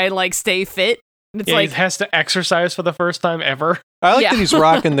to try and like stay fit. And it's Yeah, like he has to exercise for the first time ever. I like Yeah. that he's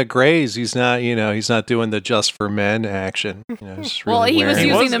rocking the grays. He's not, he's not doing the just for men action. Just well, really he was wearing- He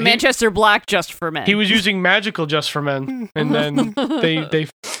using was- the he- Manchester Black just for men. He was using magical just for men, and then they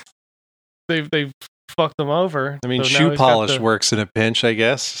fucked him over. I mean, So now shoe he's got polish the- works in a pinch, I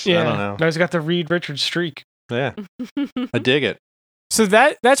guess. Yeah, I don't know. Now he's got the Reed Richards streak. Yeah, I dig it. So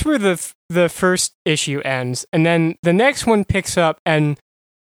that's where the first issue ends, and then the next one picks up, and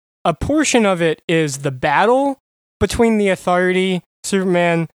a portion of it is the battle between the Authority,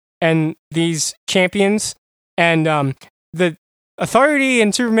 Superman, and these champions, and the Authority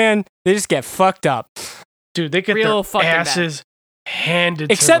and Superman, they just get fucked up. Dude, they get Real their fucking asses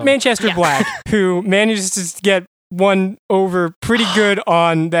handed Except to them. Manchester Black, who manages to get one over pretty good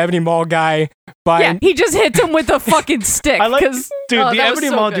on the Ebony Maw guy by Yeah, he just hits him with a fucking stick. I like, 'cause- dude, oh, the that was Ebony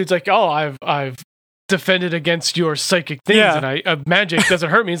so Maw good. dude's like, oh, I've defended against your psychic things, Yeah. and magic doesn't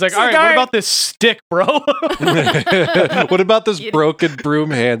hurt me. He's like, It's all like, right, all what right. about this stick, bro? What about this broken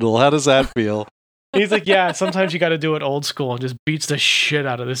broom handle? How does that feel? He's like, yeah, sometimes you got to do it old school, and just beats the shit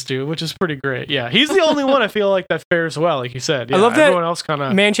out of this dude, which is pretty great. Yeah, he's the only one I feel like that fares well, like you said. Yeah, I love that everyone else kind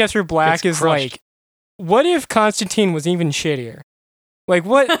of. Manchester Black gets is crushed. like, what if Constantine was even shittier? Like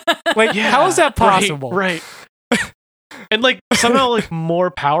what? Like how is that possible? Right. And like somehow like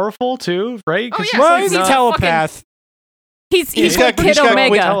more powerful too, right? 'Cause Oh, yeah. Well, like he's a not- telepath. He's He's like got- Kid he's got Omega.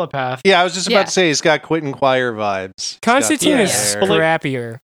 quick telepath. Yeah, I was just about Yeah. to say he's got Quentin Quire vibes. He's got Constantine that is hair. But, like,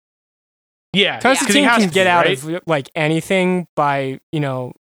 scrappier. Yeah, Constantine has can to, get out right? of like anything by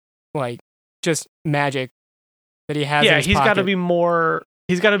like just magic that he has. in Yeah, his he's got to pocket. be more.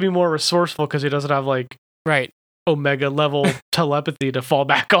 He's got to be more resourceful because he doesn't have like right. Omega level telepathy to fall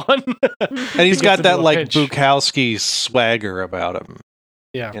back on. And he's He got gets that into a like pinch. Bukowski swagger about him.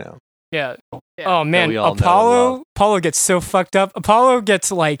 Yeah. You know. Yeah. Yeah. Oh man, we all know and love. Apollo gets so fucked up. Apollo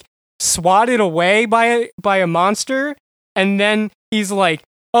gets like swatted away by a monster, and then he's like,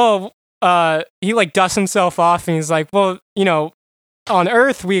 he like dusts himself off, and he's like, well, on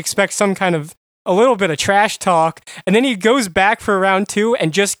Earth we expect some kind of a little bit of trash talk, and then he goes back for round 2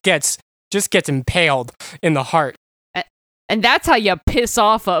 and just gets impaled in the heart. And that's how you piss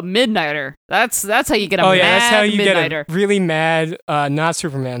off a Midnighter. That's how you get a mad that's how you Midnighter. get a really mad, not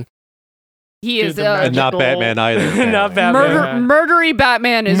Superman, He Dude, is the And not Magical- Batman either. not apparently. Batman. murdery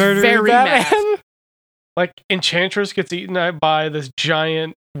Batman is Murdery very mad. Batman. Like Enchantress gets eaten out by this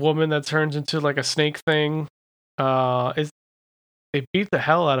giant woman that turns into like a snake thing. They beat the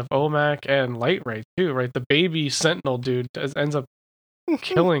hell out of Omak and Light Ray too, right? The baby Sentinel dude ends up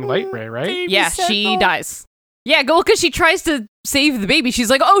killing Light Ray, right? Baby Yeah, she Sentinel. dies. Yeah, go because she tries to save the baby.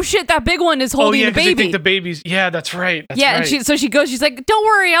 She's like, "Oh shit, that big one is holding oh yeah, the 'cause they baby." think the baby's. Yeah, that's right. That's yeah, right. and she goes. She's like, "Don't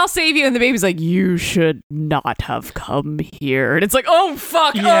worry, I'll save you." And the baby's like, "You should not have come here." And it's like, "Oh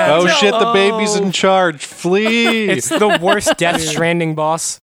fuck!" Yeah. Oh No. shit, the baby's in charge. Flee. It's the worst Death Stranding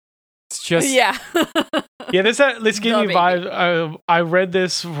boss. It's just yeah. Yeah, this gave The me baby. vibes. I read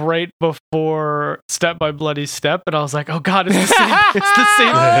this right before Step by Bloody Step, and I was like, "Oh God, it's the same. It's the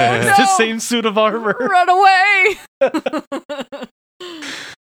same. Oh, it's the no. same suit of armor." Run away.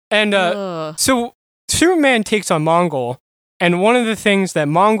 and Ugh. so Superman takes on Mongol, and one of the things that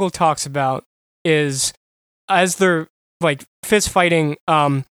Mongol talks about is as they're like fist fighting,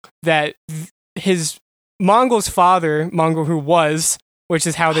 that his Mongol's father, Mongol who was, which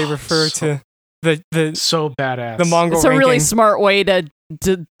is how they refer to the So badass. the Mongol. It's a really ranking. smart way to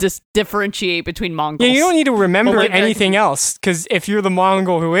differentiate between Mongols. Yeah, you don't need to remember Well, like, anything else, because if you're the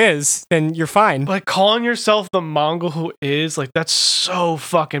Mongol who is, then you're fine. Like calling yourself the Mongol who is like that's so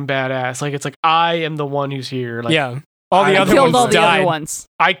fucking badass. Like it's like I am the one who's here. Like Yeah, all the I other killed ones all the died. other ones.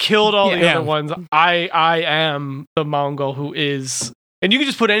 I killed all the Yeah. other ones. I am the Mongol who is, and you can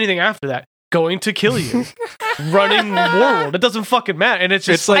just put anything after that. Going to kill you, running Warworld. It doesn't fucking matter. And it's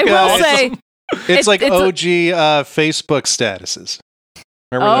just It's like I will awesome. say, It's like it's a- OG Facebook statuses.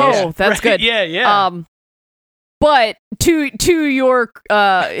 Remember oh, those? that's right, good. Yeah, yeah. But to your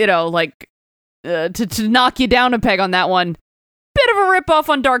to knock you down a peg on that one, bit of a ripoff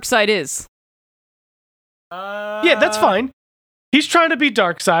on Darkseid is. Yeah, that's fine. He's trying to be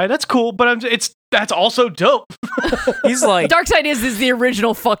Darkseid. That's cool, but that's also dope. He's like Darkseid is the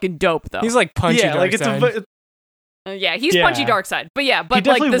original fucking dope though. he's like punchy. yeah, like it's Darkseid. Yeah, he's Yeah. punchy Darkseid, but yeah, he but like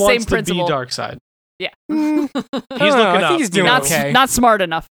definitely the wants same principle. to be Darkseid. Yeah, He's I don't know, looking I up. think he's doing you know? not okay. not smart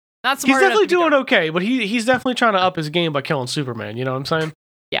enough. Not smart. He's definitely enough to be doing Dark. okay, but he's definitely trying to up his game by killing Superman. You know what I'm saying?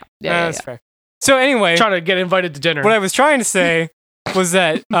 Yeah, yeah, That's fair. So anyway, Trying to get invited to dinner. what I was trying to say was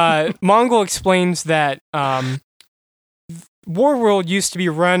that Mongol explains that Warworld used to be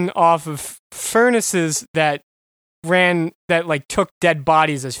run off of furnaces that like took dead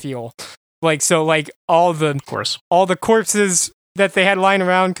bodies as fuel. Like so, like all the of course. corpses that they had lying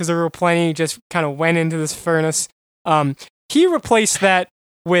around, because there were plenty, just kind of went into this furnace. He replaced that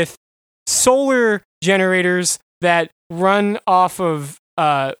with solar generators that run off of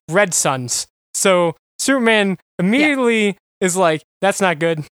red suns. So Superman immediately is like, "That's not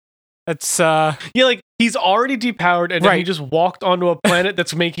good. That's Yeah, like He's already depowered, and then he Right. just walked onto a planet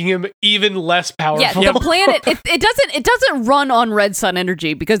that's making him even less powerful. Yeah, the planet it doesn't run on red sun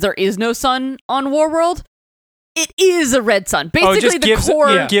energy because there is no sun on Warworld. It is a red sun. Basically, it just the gives,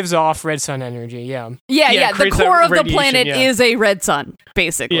 core. gives off red sun energy. Yeah. Yeah. The creates that core of the radiation, planet yeah. is a red sun.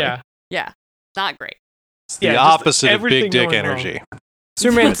 Basically. Yeah. Not great. It's the Yeah, just opposite of everything big dick going wrong. energy.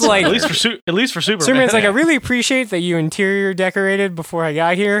 Superman's like, At least for Superman. Superman's like, I really appreciate that you interior decorated before I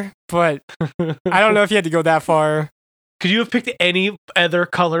got here, but I don't know if you had to go that far. Could you have picked any other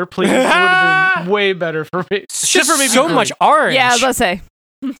color, please? It would have been way better for me. It's Except just for maybe so green. much orange. Yeah, I was about to say.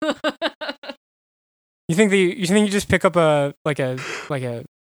 You think you just pick up a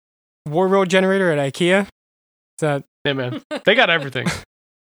Warworld generator at IKEA? Is that Yeah, man. They got everything.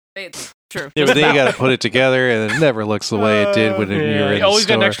 It's true. Yeah, but then you got to put it together, and it never looks the way it did when you were in the always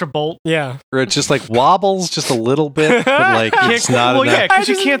got an store. extra bolt. yeah? Or it just like wobbles just a little bit, but like it's not well, enough. yeah, because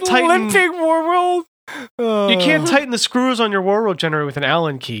you can't tighten. Olympic Warworld. You can't tighten the screws on your Warworld generator with an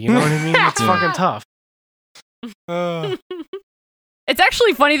Allen key. You know what I mean? It's fucking tough. It's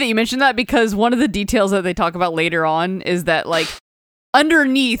actually funny that you mentioned that because one of the details that they talk about later on is that like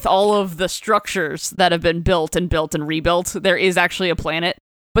underneath all of the structures that have been built and rebuilt, there is actually a planet.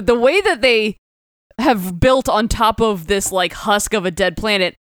 But the way that they have built on top of this like husk of a dead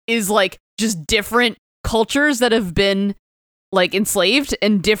planet is like just different cultures that have been like enslaved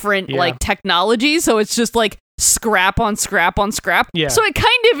and different like technologies. So it's just like scrap on scrap on scrap. Yeah. So it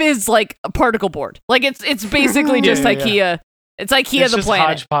kind of is like a particle board. Like it's basically just Yeah. IKEA. It's IKEA It's the just planet.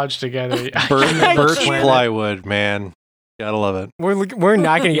 hodgepodge together. Birch Planet. plywood, man. Gotta love it. We're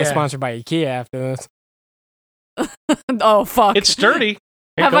not going to get Yeah. sponsored by IKEA after this. Oh fuck. It's sturdy.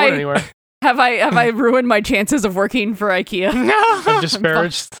 Ain't Have going I- anywhere. Have I ruined my chances of working for IKEA?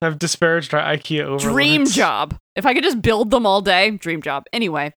 I've disparaged our IKEA overlords. Dream job. If I could just build them all day, dream job.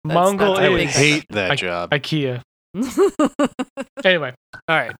 Anyway, Mongol I would is- hate that job. IKEA. Anyway,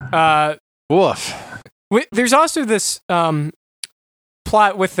 All right. Woof. There's also this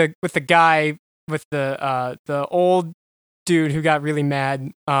plot with the guy with the old dude who got really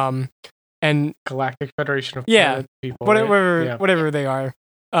mad. And Galactic Federation of Yeah. Planet people. right? whatever Yeah. whatever they are.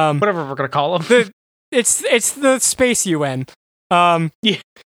 Whatever we're gonna call them. It's the space UN. Yeah.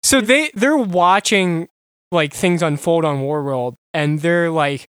 So they're watching like things unfold on Warworld, and they're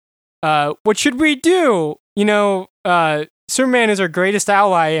like, "What should we do? You know, Superman is our greatest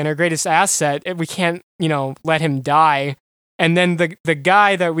ally and our greatest asset. And we can't, let him die." And then the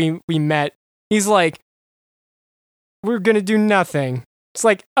guy that we met, he's like, "We're gonna do nothing." It's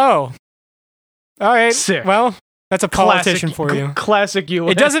like, oh, all right. Sick. Well, that's a politician for you. Classic UN.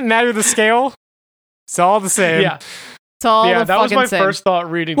 It doesn't matter the scale. It's all the same. Yeah. It's all Yeah, the that was fucking my same. first thought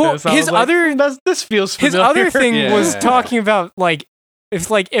reading Well, this. I his was like, other- this feels His familiar. other thing Yeah. was talking about like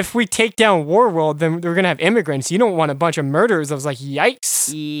if we take down Warworld, then we're gonna have immigrants. You don't want a bunch of murderers. I was like,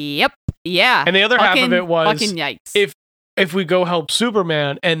 yikes. Yep. Yeah. And the other half of it was fucking yikes. if we go help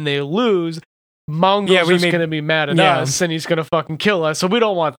Superman and they lose, Mongo's Yeah, we just made- gonna be mad at Yeah. us and he's gonna fucking kill us. So we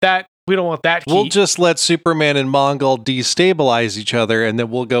don't want that. We don't want that. We'll heat. just let Superman and Mongol destabilize each other, and then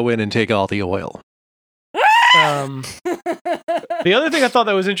we'll go in and take all the oil. The other thing I thought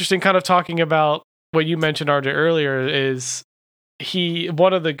that was interesting, kind of talking about what you mentioned, RJ, earlier, is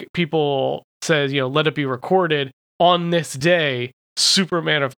one of the people says, let it be recorded on this day,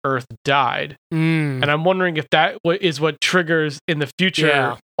 Superman of Earth died. Mm. And I'm wondering if that is what triggers in the future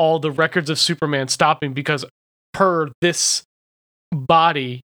Yeah. all the records of Superman stopping, because per this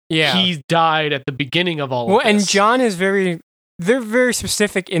body, Yeah. he died at the beginning of all Well, of and this. John is they're very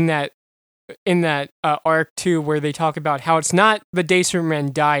specific in that arc too, where they talk about how it's not the day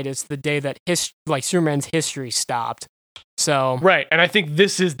Superman died, it's the day that Superman's history stopped. So Right, and I think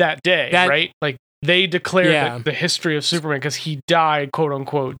this is that day, right? Like they declare Yeah. the history of Superman because he died, quote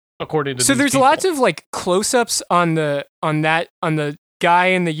unquote, according to. So these there's people. lots of like close-ups on the guy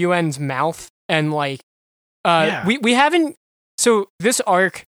in the UN's mouth, and like Yeah. we haven't. So this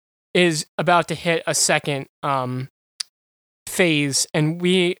arc is about to hit a second phase, and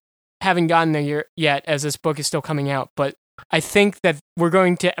we haven't gotten there yet, as this book is still coming out. But I think that we're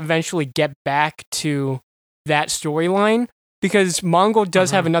going to eventually get back to that storyline, because Mongol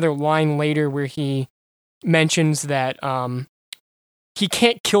does have another line later where he mentions that he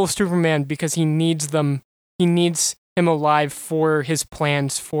can't kill Superman because he needs him alive for his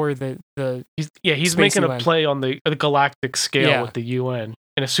plans for the He's Space making UN. a play on the galactic scale Yeah. with the UN,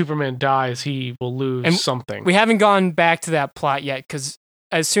 and if Superman dies, he will lose And something. we haven't gone back to that plot yet, because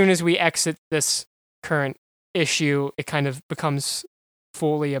as soon as we exit this current issue, it kind of becomes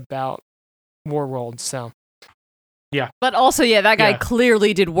fully about Warworld. So But also, that guy Yeah.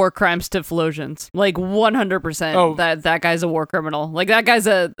 clearly did war crimes to Philosians. Like 100%. Oh. That guy's a war criminal. Like that guy's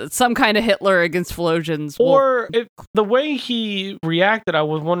some kind of Hitler against Philosians. Or the way he reacted, I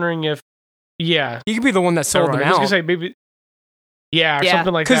was wondering if, yeah, He could be the one that sold I them was gonna out. say maybe, or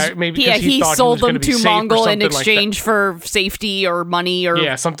something like 'Cause- that. Maybe yeah, 'cause he thought sold was gonna them be to safe or Mongol in something like that. exchange for safety or money or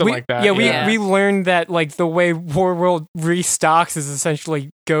Yeah, something like that. Yeah, we learned that like the way Warworld restocks is essentially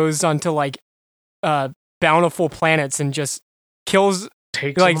goes onto like bountiful planets and just kills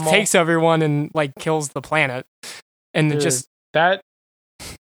takes them all. takes everyone and like kills the planet. And Dude, just that.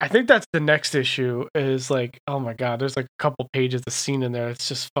 I think that's the next issue. Is like, oh my god, there's like a couple pages of scene in there. It's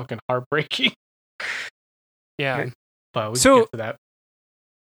just fucking heartbreaking. yeah. But we So- can get to that.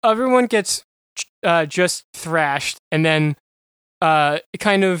 Everyone gets just thrashed, and then it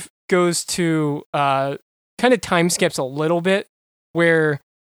kind of goes to kind of time skips a little bit, where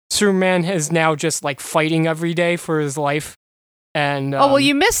Superman is now just like fighting every day for his life. And oh well,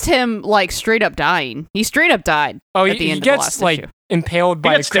 you missed him like straight up dying. He straight up died oh at the he end of the gets last like issue. impaled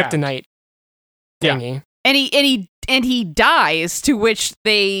by the gets stabbed. kryptonite Yeah. thingy. And he dies, to which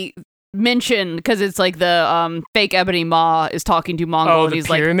they mention, because it's like the fake Ebony Maw is talking to Mongol, Oh, and the he's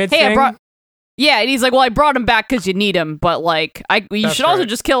like, pyramid "Hey, I thing? brought." Yeah, and he's like, "Well, I brought him back because you need him, but like, you That's should also right.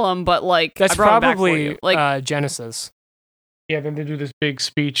 just kill him." But like, That's I brought him back for probably you. Like, Genesis. Yeah, then they do this big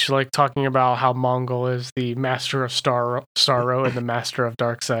speech, like talking about how Mongol is the master of sorrow and the master of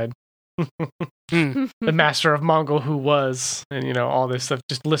Darkseid, Hmm. the master of Mongol who was, and all this stuff,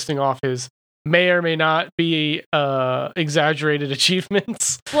 just listing off his may or may not be exaggerated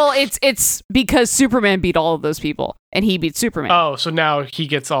achievements. well, it's because Superman beat all of those people, and he beat Superman. Oh, so now he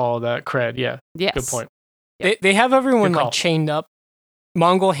gets all of that cred. Yeah, yes, good point. They have everyone Good call. like chained up.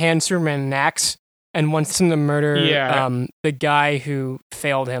 Mongol hands Superman an axe and wants him to murder Yeah. the guy who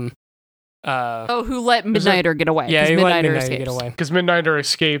failed him. Oh, who let Is that- Midnighter get away? Yeah, 'cause he let Midnighter Midnighter escapes. get away. Because Midnighter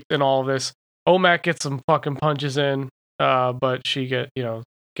escaped and all of this. Omak gets some fucking punches in, but she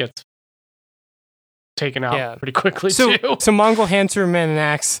gets taken out Yeah. pretty quickly So, too. so Mongol hands Superman an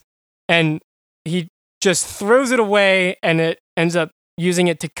axe, and he just throws it away, and it ends up using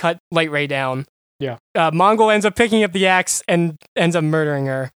it to cut Light Ray down. Yeah. Mongol ends up picking up the axe and ends up murdering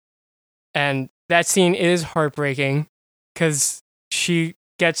her. And that scene is heartbreaking because she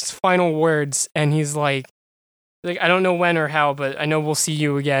gets final words, and he's like, I don't know when or how, but I know we'll see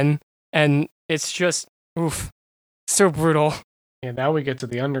you again. And it's just, oof, so brutal. And now we get to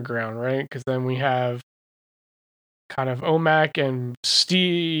the underground, right? Because then we have kind of Omak and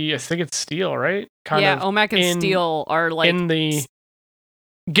Steel. I think it's Steel, right? Kind Yeah, of Omak and in- Steel are like in the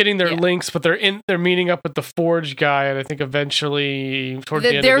getting their Yeah. links, but they're meeting up with the Forge guy, and I think eventually toward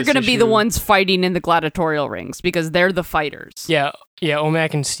the end they're of this going to be the issue- ones fighting in the gladiatorial rings because they're the fighters. Yeah,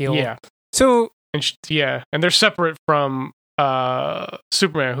 Omak and Steel. Yeah, So, and and they're separate from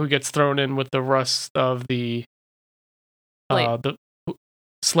Superman, who gets thrown in with the rest of the the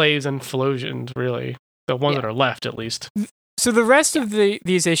slaves and Philosians, really the ones Yeah. that are left, at least. So the rest of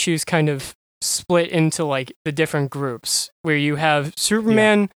these issues kind of split into like the different groups where you have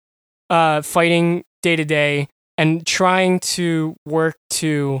Superman fighting day to day and trying to work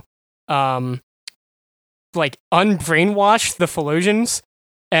to like unbrainwash the Philosians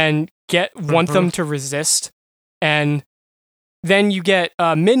and want them to resist. And then you get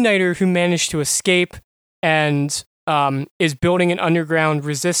Midnighter, who managed to escape and is building an underground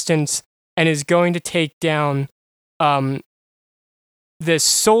resistance and is going to take down this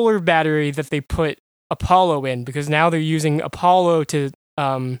solar battery that they put Apollo in, because now they're using Apollo to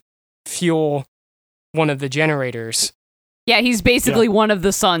fuel one of the generators. Yeah, he's basically one of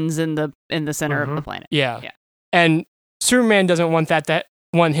the suns in the center of Mhm. the planet. Yeah. Yeah. And Superman doesn't want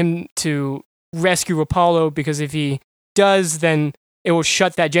want him to rescue Apollo, because if he does, then it will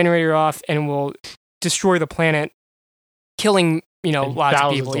shut that generator off and will destroy the planet, killing, And lots of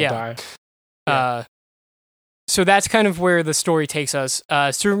thousands people. will Yeah. die. So that's kind of where the story takes us.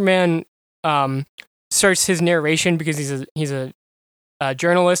 Superman starts his narration because he's a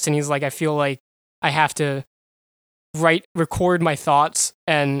journalist, and he's like, I feel like I have to record my thoughts,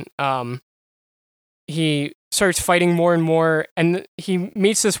 and he starts fighting more and more, and he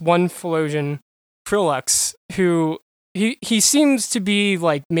meets this one Philosian, Krillux, who he seems to be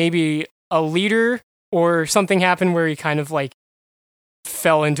like maybe a leader, or something happened where he kind of like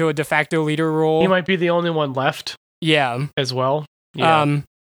fell into a de facto leader role. He might be the only one left Yeah. as well. Yeah.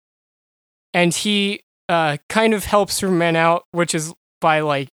 And he kind of helps Superman out, which is by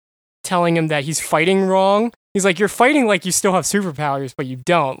like telling him that he's fighting wrong he's like, you're fighting like you still have superpowers, but you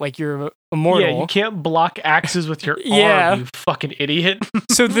don't. Like you're immortal. Yeah, you can't block axes with your Yeah. arm, you fucking idiot.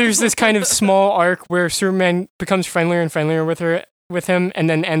 So there's this kind of small arc where Superman becomes friendlier and friendlier with him, and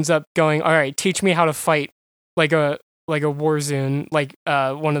then ends up going, all right, teach me how to fight like a Warzone, like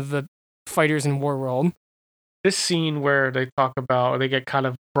one of the fighters in Warworld. This scene where they get kind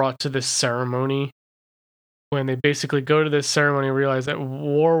of brought to this ceremony, when they basically go to this ceremony and realize that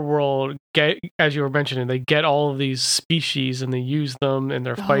Warworld, as you were mentioning, they get all of these species and they use them in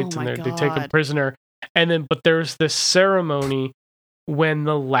their fights, and they take them prisoner. And then, but there's this ceremony when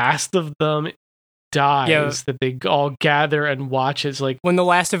the last of them dies, that they all gather and watch. It's like when the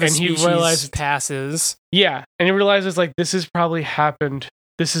last of a and species passes. Yeah, and he realizes like this has probably happened.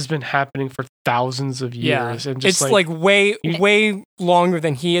 This has been happening for thousands of years, and just it's like way longer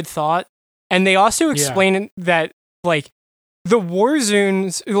than he had thought. And they also explain that like the war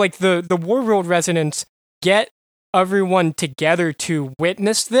zones, like the Warworld residents get everyone together to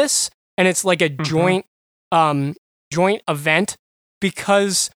witness this, and it's like a joint event,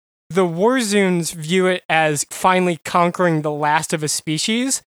 because the war zones view it as finally conquering the last of a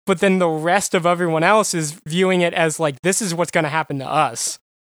species, but then the rest of everyone else is viewing it as like, this is what's going to happen to us.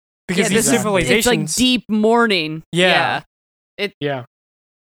 Because these civilizations... It's like deep mourning. Yeah.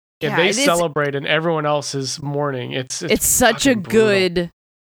 They celebrate and everyone else is mourning. It's such a good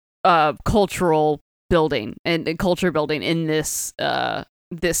cultural building and culture building in this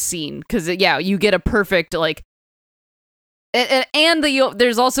this scene, because you get a perfect like, and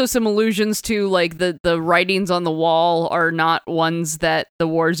there's also some allusions to like the writings on the wall are not ones that the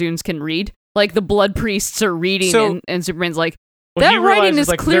Warzoons can read. Like the blood priests are reading, and Superman's like, that writing is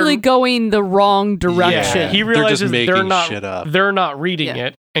like clearly going the wrong direction. Yeah. He realizes they're not they're not reading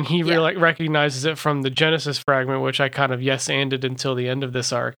it, and he recognizes it from the Genesis fragment, which I kind of yes-anded until the end of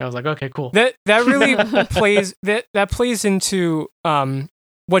this arc. I was like, okay, cool. That really plays into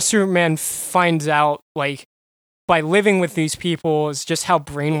what Superman finds out, like, by living with these people, is just how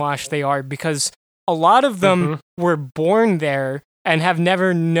brainwashed they are, because a lot of them were born there and have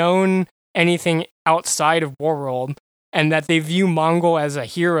never known anything outside of Warworld, and that they view Mongul as a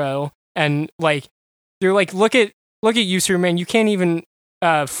hero, and like they're like, look at you, Superman, you can't even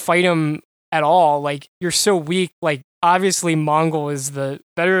fight him at all, like you're so weak, like obviously Mongul is the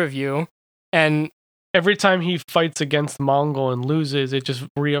better of you. And every time he fights against Mongul and loses, it just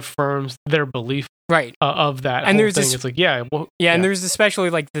reaffirms their belief of that. And there's thing. It's like and there's especially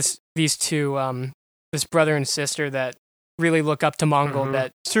like these two this brother and sister that really look up to Mongul,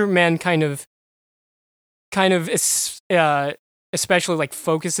 that Superman kind of especially like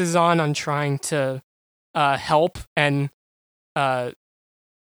focuses on trying to help and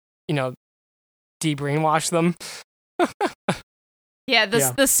de-brainwash them.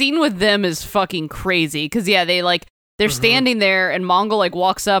 The scene with them is fucking crazy, because they're standing there, and Mongul like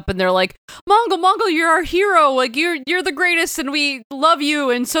walks up, and they're like, Mongul, you're our hero, like you're the greatest, and we love you,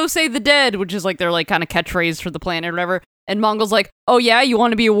 and so say the dead, which is like their like kind of catchphrase for the planet or whatever. And Mongul's like, oh yeah, you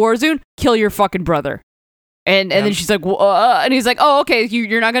want to be a Warzone? Kill your fucking brother. And then she's like, and he's like, oh, okay,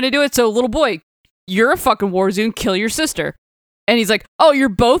 you're not going to do it? So, little boy, you're a fucking Warzone, kill your sister. And he's like, oh, you're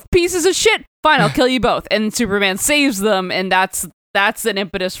both pieces of shit? Fine, I'll kill you both. And Superman saves them, and that's an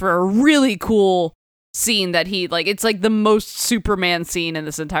impetus for a really cool scene that it's like the most Superman scene in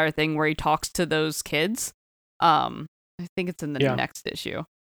this entire thing, where he talks to those kids. I think it's in the next issue.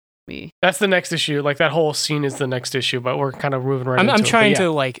 That's the next issue. Like, that whole scene is the next issue, but we're kind of moving into it. I'm trying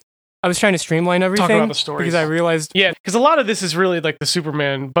to, like... I was trying to streamline everything. Talk about the stories. Because I realized... Yeah, because a lot of this is really like the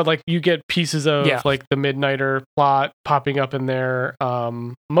Superman, but like you get pieces of like the Midnighter plot popping up in there.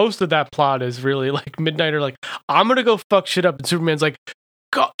 Most of that plot is really like Midnighter, like, I'm going to go fuck shit up. And Superman's like,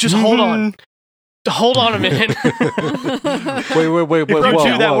 just hold on. Hold on a minute. wait. If you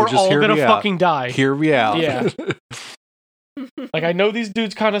do that, we're all going to fucking die. Hear me out. Yeah. Like, I know these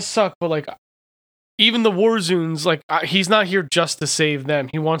dudes kind of suck, but like, even the Warzoons, like, he's not here just to save them.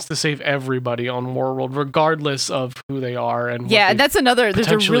 He wants to save everybody on Warworld, regardless of who they are. And that's another. There's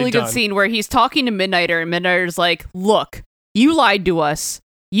a really good scene where he's talking to Midnighter, and Midnighter's like, "Look, you lied to us.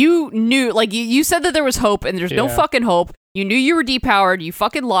 You knew, like, you said that there was hope, and there's no fucking hope. You knew you were depowered. You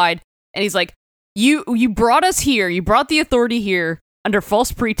fucking lied." And he's like, "You brought us here. You brought the Authority here under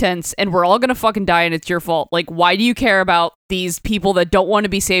false pretense, and we're all gonna fucking die, and it's your fault. Like, why do you care about these people that don't want to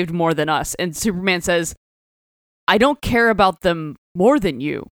be saved more than us?" And Superman says, "I don't care about them more than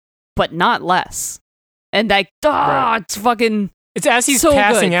you, but not less." And like, it's fucking... It's as he's so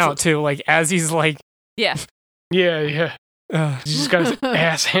passing good. out, too, like, as he's like... Yeah. He just got his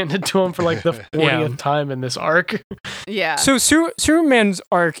ass handed to him for like the 40th time in this arc. Yeah. So Superman's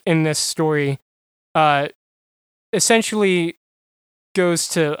arc in this story, essentially goes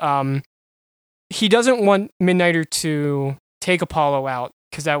to he doesn't want Midnighter to take Apollo out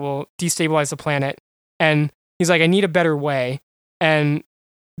because that will destabilize the planet, and he's like, I need a better way. And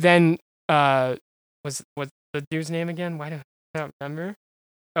then what's the dude's name again? Why don't I don't remember?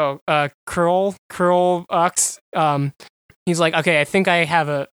 Oh, Curl Ux. He's like, okay, I think I have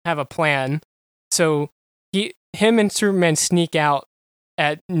a plan. So him and Superman sneak out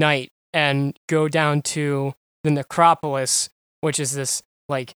at night and go down to the Necropolis, which is this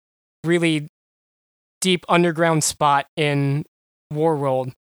like really deep underground spot in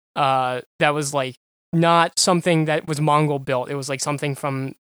Warworld. That was like not something that was Mongol built. It was like something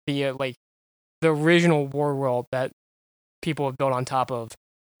from the the original Warworld that people have built on top of.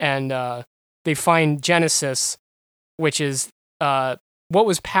 And they find Genesis, which is what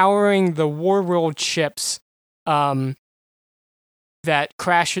was powering the Warworld ships that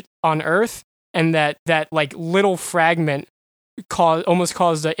crashed on Earth, and that like little fragment almost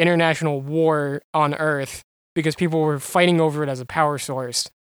caused an international war on Earth because people were fighting over it as a power source.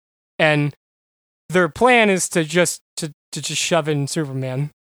 And their plan is to just shove in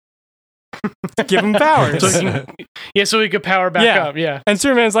Superman. Give him powers. So he could power back up. Yeah. And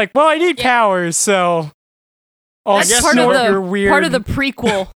Superman's like, well, I need powers, so I'll That's snort your weird... part of the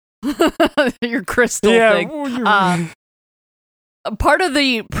prequel. Your crystal thing. Part of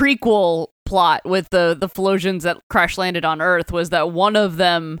the prequel plot with the Philosians that crash landed on Earth was that one of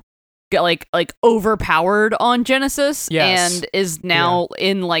them got like overpowered on Genesis and is now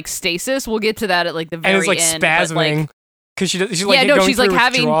in like stasis. We'll get to that at like the very end. And it's like spasming because she's like she's like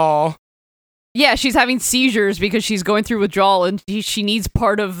having withdrawal. Yeah, she's having seizures because she's going through withdrawal, and she needs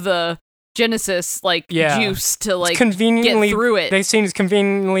part of the Genesis juice to like conveniently get through it. They seem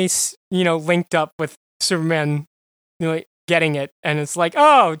conveniently linked up with Superman getting it, and it's like,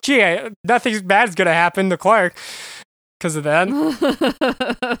 oh gee, nothing bad's gonna happen to Clark because of that.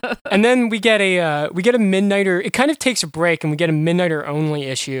 And then we get a Midnighter. It kind of takes a break, and we get a Midnighter only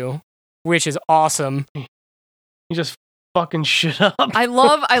issue, which is awesome. He just fucking shit up. I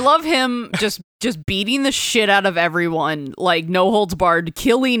love him just beating the shit out of everyone, like no holds barred,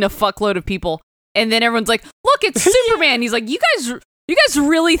 killing a fuckload of people, and then everyone's like, "Look, it's Superman." He's like, "You guys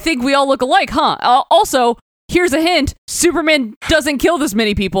really think we all look alike, huh?" Also, here's a hint: Superman doesn't kill this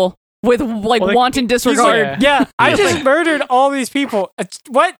many people with wanton disregard. I just murdered all these people.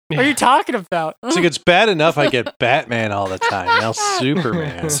 What are you talking about? It's like, it's bad enough I get Batman all the time. Now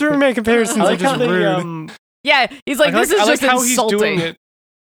Superman. Superman comparisons are just rude. Yeah, he's like, this is just how insulting. He's doing it.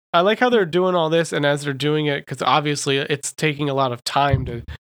 I like how they're doing all this, and as they're doing it, because obviously it's taking a lot of time to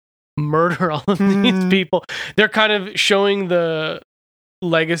murder all of these people. They're kind of showing the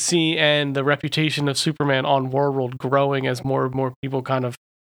legacy and the reputation of Superman on Warworld growing as more and more people kind of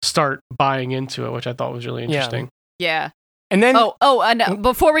start buying into it, which I thought was really interesting. Yeah. And then and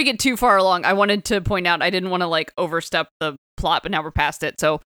before we get too far along, I wanted to point out, I didn't want to like overstep the plot, but now we're past it.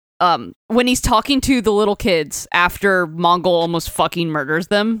 So when he's talking to the little kids after Mongol almost fucking murders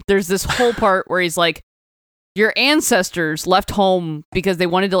them, there's this whole part where he's like, your ancestors left home because they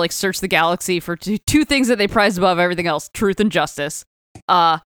wanted to like search the galaxy for two things that they prized above everything else: truth and justice.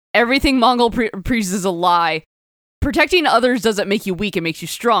 Everything Mongol preaches is a lie. Protecting others doesn't make you weak, it makes you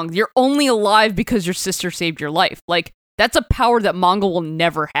strong. You're only alive because your sister saved your life. Like, that's a power that Mongol will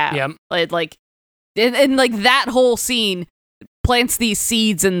never have. Yep. Like that whole scene plants these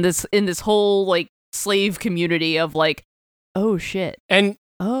seeds in this whole like slave community of like, oh shit. And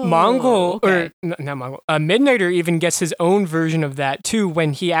Mongol, okay. Or not Mongol, Midnighter even gets his own version of that too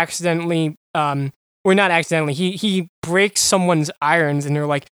when he accidentally, or not accidentally, he breaks someone's irons and they're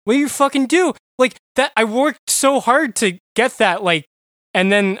like, what do you fucking do? Like, that, I worked so hard to get that, like,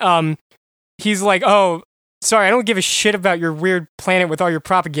 and then he's like, oh, sorry, I don't give a shit about your weird planet with all your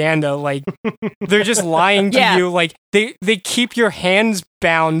propaganda. Like, they're just lying to you. Like, they keep your hands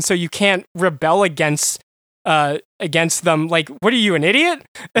bound so you can't rebel against them. Like, what are you, an idiot?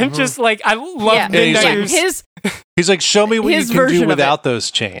 And just like, I love Midnighter's. He's like, show me what you can do without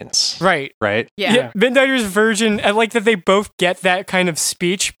those chains. Right. Yeah. Midnighter's version, I like that they both get that kind of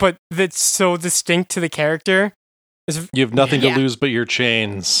speech, but that's so distinct to the character. You have nothing to lose but your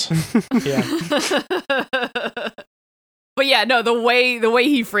chains. Yeah. But yeah, no, the way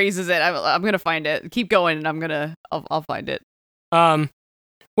he phrases it, I'm gonna find it. Keep going, and I'll find it. Well,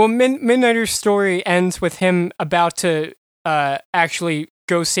 Midnighter's story ends with him about to actually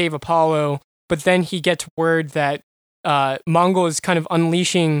go save Apollo, but then he gets word that Mongol is kind of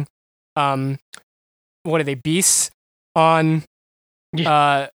unleashing, what are they, beasts on,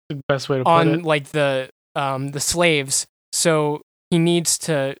 the best way to put it, on like the slaves. So he needs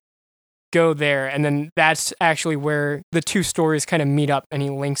to go there, and then that's actually where the two stories kind of meet up, and he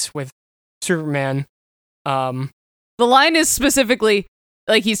links with Superman. The line is specifically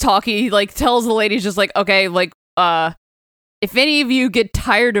like he's talking. He like tells the ladies just like, okay, like if any of you get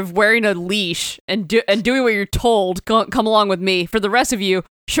tired of wearing a leash and doing what you're told, come along with me. For the rest of you,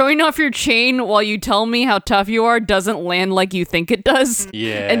 showing off your chain while you tell me how tough you are doesn't land like you think it does.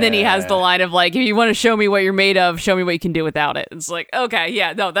 Yeah. And then he has the line of like, if you want to show me what you're made of, show me what you can do without it. It's like, okay,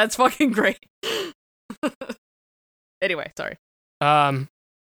 yeah, no, that's fucking great. Anyway, sorry.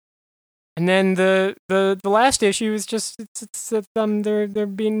 And then the last issue is just it's they're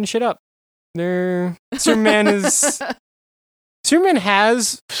beating shit up. Superman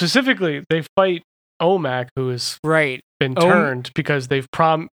has specifically they fight OMAC, who has been turned because they've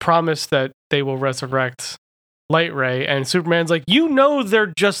promised that they will resurrect Light Ray, and Superman's like,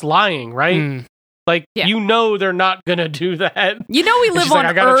 they're just lying, right? Like, they're not gonna do that. We live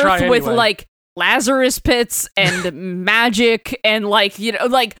on Earth with like Lazarus pits and magic and like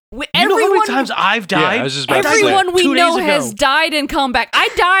like everyone. How many times I've died? Yeah, I was just about everyone to say. we know has died and come back. I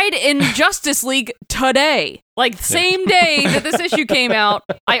died in Justice League today, like same day that this issue came out.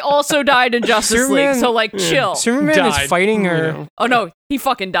 I also died in Justice League. So like, chill. Superman is fighting her. Oh no, he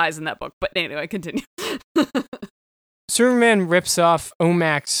fucking dies in that book. But anyway, continue. Superman rips off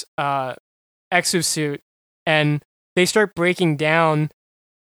OMAC's exosuit, and they start breaking down.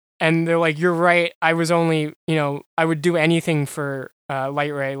 And they're like, "You're right. I was only, I would do anything for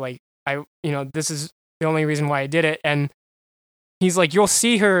Light Ray. Like, this is the only reason why I did it." And he's like, "You'll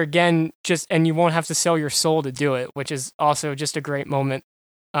see her again, and you won't have to sell your soul to do it," which is also just a great moment.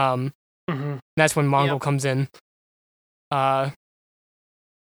 That's when Mongul comes in. And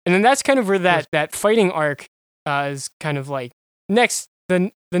then that's kind of where that fighting arc is kind of like next.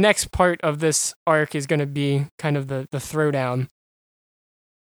 The next part of this arc is going to be kind of the throwdown.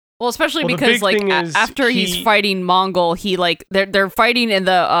 Well, especially because like after he's fighting Mongul, he like they're fighting, and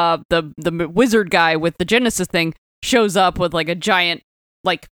the wizard guy with the Genesis thing shows up with like a giant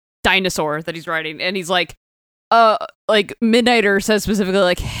like dinosaur that he's riding, and he's like Midnighter says specifically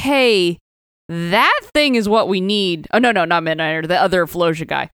like, "Hey, that thing is what we need." Oh no, not Midnighter, the other Fallujah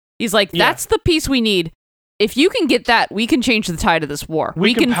guy. He's like, "That's the piece we need. If you can get that, we can change the tide of this war.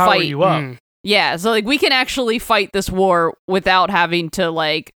 We can power fight you up." Yeah, so like we can actually fight this war without having to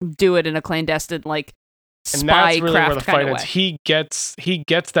like do it in a clandestine like spy and that's really craft where the kind fight of is. way. He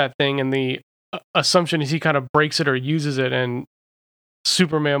gets that thing, and the assumption is he kind of breaks it or uses it, and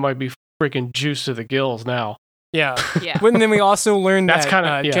Superman might be freaking juiced to the gills now. Yeah. But then we also learned That's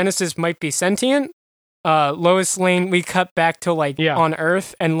that Genesis might be sentient. Lois Lane, we cut back to like on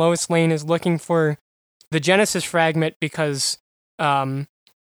Earth, and Lois Lane is looking for the Genesis fragment because the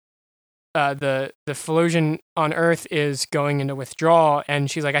Fallujah on Earth is going into withdrawal,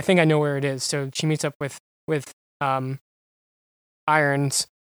 and she's like, I think I know where it is. So she meets up with Irons,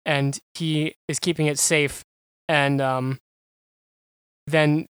 and he is keeping it safe. And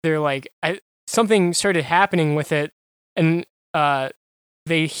then they're like, something started happening with it, and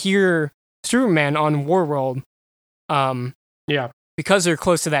they hear Superman on Warworld. Because they're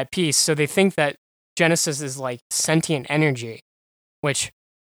close to that piece, so they think that Genesis is like sentient energy, which.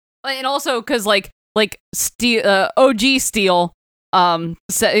 And also because like OG Steel,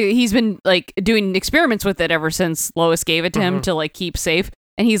 he's been like doing experiments with it ever since Lois gave it to him to like keep safe,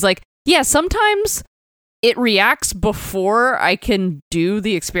 and he's like, yeah, sometimes it reacts before I can do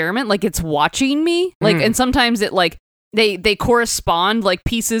the experiment, like it's watching me, like, and sometimes it like they correspond, like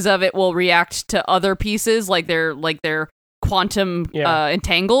pieces of it will react to other pieces, like they're quantum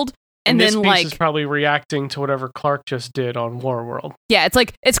entangled. And this then, piece like, is probably reacting to whatever Clark just did on Warworld. Yeah, it's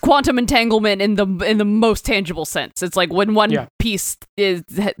like it's quantum entanglement in the most tangible sense. It's like when one piece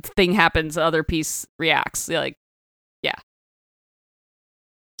thing happens, the other piece reacts. Like, yeah.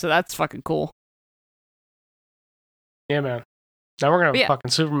 So that's fucking cool. Yeah, man. Now we're gonna have fucking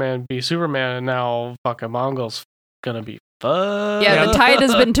Superman be Superman, and now fucking Mongul's gonna be fucked. Yeah, the tide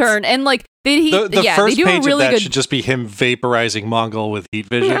has been turned, and like the first they do page a really of that good. should just be him vaporizing Mongul with heat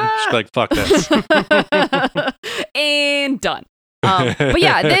vision. Just be like, fuck this. And done. But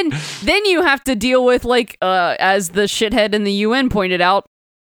yeah, then you have to deal with like as the shithead in the UN pointed out,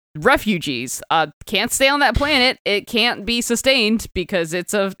 refugees can't stay on that planet. It can't be sustained because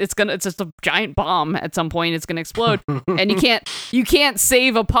it's just a giant bomb. At some point it's gonna explode, and you can't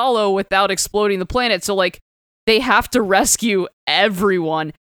save Apollo without exploding the planet. So like they have to rescue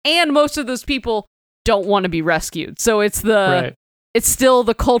everyone, and most of those people don't want to be rescued. So it's it's still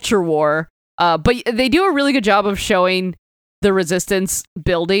the culture war. But they do a really good job of showing the resistance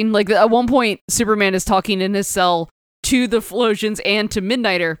building. Like at one point, Superman is talking in his cell to the Fallujahs and to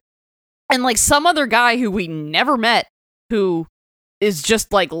Midnighter, and like some other guy who we never met who is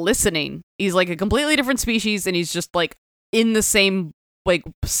just like listening. He's like a completely different species, and he's just like in the same like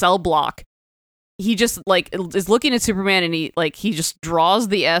cell block. He just like is looking at Superman, and he just draws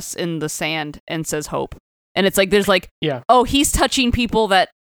the S in the sand and says hope. And it's like there's like, oh, he's touching people that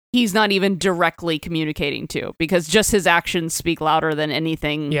he's not even directly communicating to, because just his actions speak louder than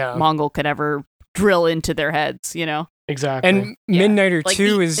anything Mongul could ever drill into their heads, you know? Exactly. And Midnighter like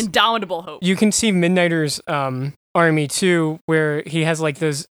 2 is indomitable hope. You can see Midnighter's army too, where he has like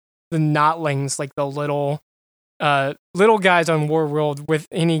the Notlings, like the little guys on Warworld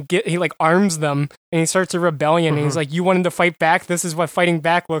and he like arms them, and he starts a rebellion, and he's like, you wanted to fight back? This is what fighting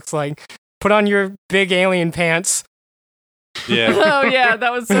back looks like. Put on your big alien pants. Yeah. Oh yeah,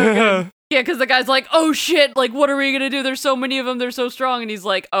 that was so good. Yeah, because the guy's like, oh shit, like what are we gonna do? There's so many of them, they're so strong. And he's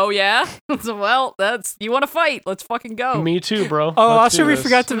like, oh yeah? So, well, you want to fight, let's fucking go. Me too, bro. Oh, also we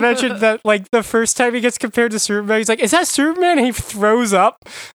forgot to mention that like the first time he gets compared to Superman, he's like, is that Superman? And he throws up,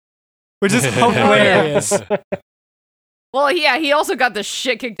 which is hilarious. Well, yeah, he also got the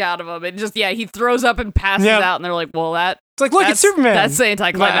shit kicked out of him. And just, he throws up and passes out, and they're like, well, it's like, look, it's Superman. That's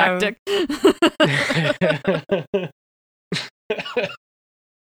anticlimactic.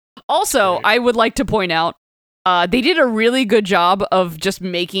 Also, I would like to point out, they did a really good job of just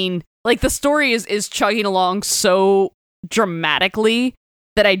making, like, the story is chugging along so dramatically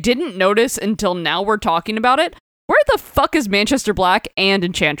that I didn't notice until now we're talking about it. Where the fuck is Manchester Black and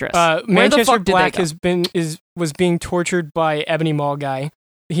Enchantress? Manchester Black was being tortured by Ebony Maw guy.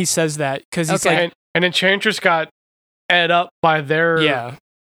 He says that because he's like, and Enchantress got ed up by their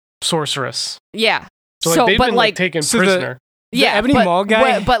sorceress. Yeah. So they've been like taken prisoner. The Ebony Maw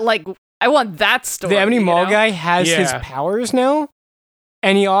guy, but like I want that story. The Ebony Maw guy has his powers now,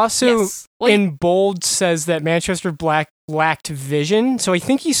 and he also in bold says that Manchester Black lacked vision, so I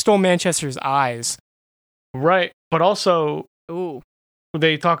think he stole Manchester's eyes. Right, but also,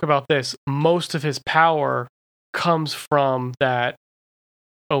 they talk about this. Most of his power comes from that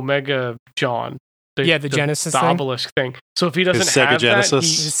Omega John. The Genesis obelisk thing. So if he doesn't have that,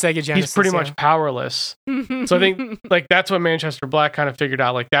 he's pretty much powerless. So I think like that's what Manchester Black kind of figured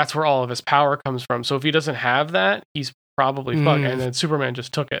out. Like that's where all of his power comes from. So if he doesn't have that, he's probably fucked. And then Superman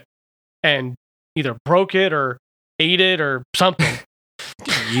just took it and either broke it or ate it or something.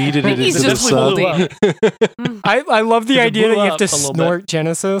 Yeeted it into the sun. I love the idea that you have to snort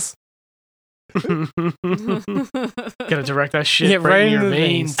Genesis. Gotta direct that shit right in your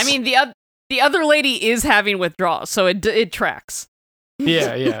veins. I mean, the other lady is having withdrawals, so it tracks.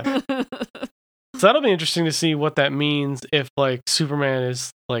 Yeah. So that'll be interesting to see what that means if like Superman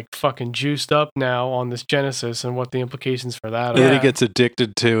is like fucking juiced up now on this Genesis and what the implications for that are. And then he gets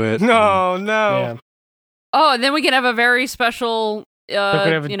addicted to it. No. Yeah. Oh, and then we can have a very special,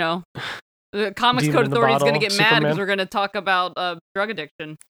 the Comics Code Authority is going to get mad because we're going to talk about drug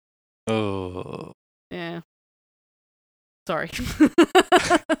addiction. Oh. Yeah. Sorry.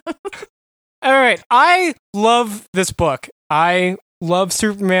 All right. I love this book. I love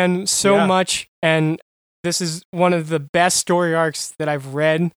Superman so much, and this is one of the best story arcs that I've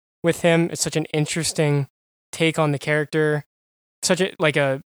read with him. It's such an interesting take on the character. Such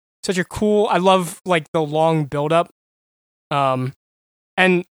a cool. I love like the long buildup. And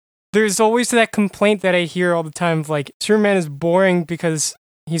there's always that complaint that I hear all the time of like Superman is boring because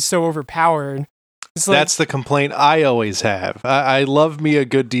he's so overpowered. That's the complaint I always have. I love me a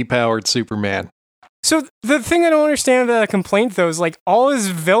good depowered Superman. So the thing I don't understand about that complaint, though, is like all his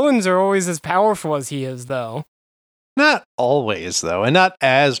villains are always as powerful as he is, though. Not always, though, and not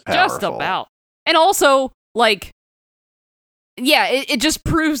as powerful. Just about. And also, like, it just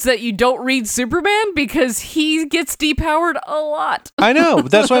proves that you don't read Superman because he gets depowered a lot. I know.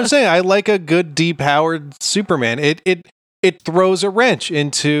 That's what I'm saying. I like a good depowered Superman. It throws a wrench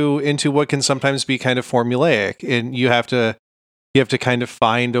into what can sometimes be kind of formulaic, and you have to kind of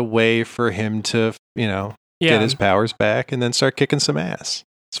find a way for him to, get his powers back and then start kicking some ass.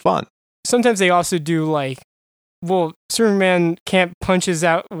 It's fun. Sometimes they also do like, well, Superman can't punch his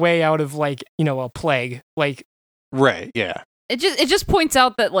way out of like, a plague. Like, right, yeah. It just points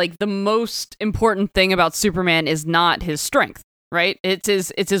out that like the most important thing about Superman is not his strength. Right? It's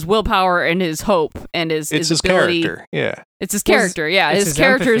his willpower and his hope and his ability. Character. Yeah. It's his character. Yeah. His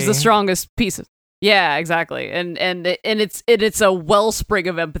character is the strongest piece. Yeah, exactly. And it's a wellspring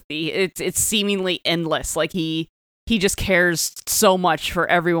of empathy. It's seemingly endless. Like he just cares so much for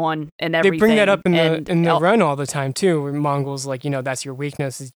everyone and everything. They bring that up in the run all the time too, where Mongul's like, that's your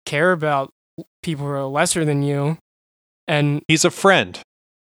weakness, is care about people who are lesser than you. And he's a friend.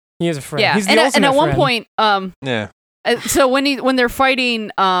 He is a friend. Yeah. He's the ultimate and at one friend. point, yeah. So when they're fighting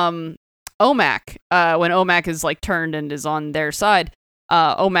OMAC, when OMAC is like turned and is on their side,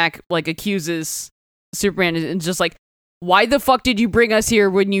 OMAC like accuses Superman and just like, why the fuck did you bring us here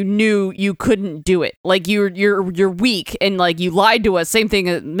when you knew you couldn't do it? Like you're weak and like you lied to us. Same thing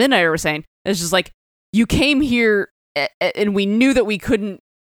that Midnighter was saying. It's just like you came here and we knew that we couldn't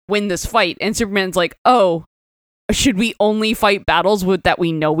win this fight. And Superman's like, oh, should we only fight battles that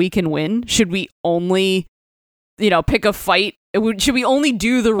we know we can win? Should we only, pick a fight? Should we only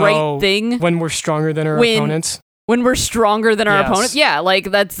do the right thing when we're stronger than our opponents? When we're stronger than our opponents? Yeah,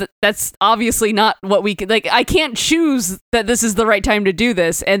 like that's obviously not what we could. Like, I can't choose that this is the right time to do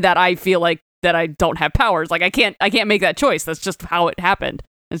this, and that I feel like that I don't have powers. Like, I can't make that choice. That's just how it happened.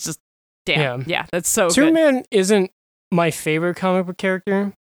 It's just damn. Yeah, that's so. Superman isn't my favorite comic book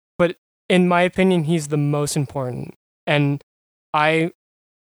character, but in my opinion, he's the most important. And I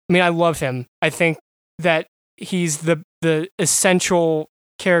love him. I think that he's the essential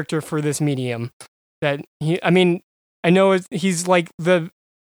character for this medium. That I know he's like the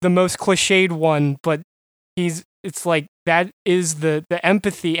most cliched one, but it's like that is the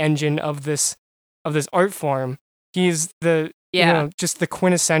empathy engine of this art form. He's just the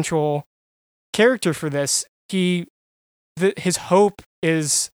quintessential character for this. His hope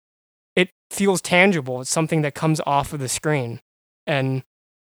is, it feels tangible. It's something that comes off of the screen, and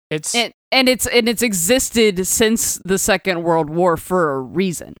it's existed since the Second World War for a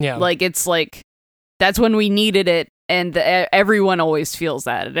reason. Yeah, like it's like that's when we needed it, and everyone always feels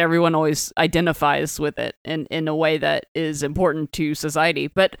that, and everyone always identifies with it in a way that is important to society.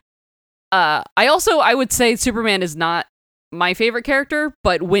 But I would say Superman is not my favorite character,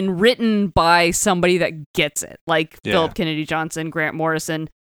 but when written by somebody that gets it, like Philip Kennedy Johnson, Grant Morrison,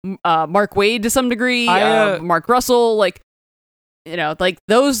 Mark Waid to some degree, Mark Russell, like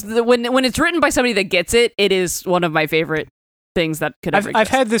those, when it's written by somebody that gets it, it is one of my favorite things that could ever exist. I've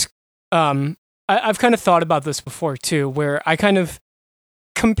had this, I've kind of thought about this before too, where I kind of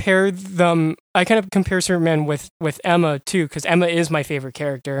compare Superman with Emma too, because Emma is my favorite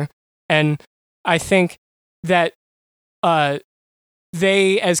character, and I think that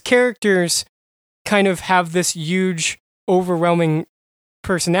they as characters kind of have this huge, overwhelming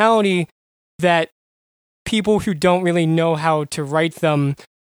personality that people who don't really know how to write them,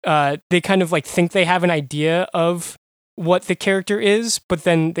 they kind of like think they have an idea of what the character is, but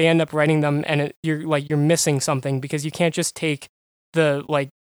then they end up writing them, and you're missing something, because you can't just take the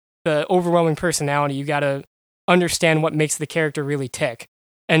overwhelming personality. You gotta understand what makes the character really tick.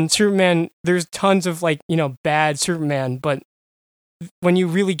 And Superman, there's tons of bad Superman, but when you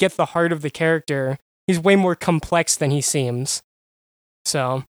really get the heart of the character, he's way more complex than he seems.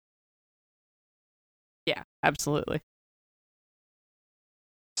 So, yeah, absolutely.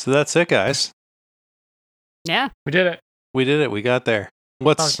 So that's it, guys. Yeah, we did it. We got there.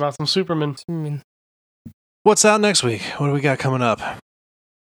 Talked about some Superman. What's out next week? What do we got coming up?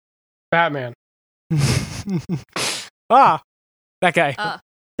 Batman. That guy.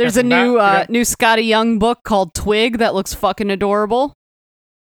 There's a new Scotty Young book called Twig that looks fucking adorable.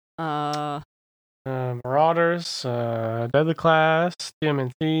 Marauders, Deadly Class,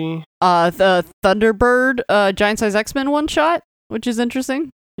 TMNT. The Thunderbird, Giant Size X-Men one shot, which is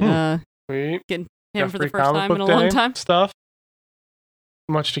interesting. Sweet. Getting him for the first time in a long time. Stuff.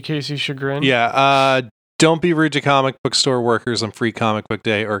 Much to Casey's chagrin. Yeah. Don't be rude to comic book store workers on Free Comic Book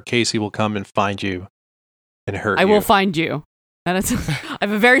Day, or Casey will come and find you and hurt you. I will find you. And I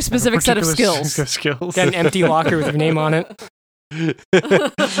have a very specific set of skills. Got an empty locker with your name on it.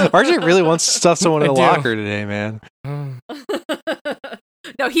 RJ really wants to stuff someone in a locker today, man.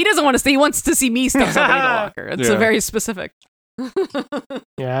 No, he doesn't want to see. He wants to see me stuff somebody in a locker. It's a very specific.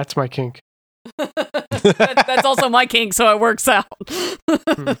 Yeah, that's my kink. That's also my kink, so it works out.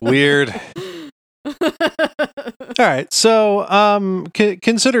 Weird. All right, so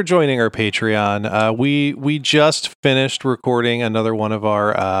consider joining our Patreon. We just finished recording another one of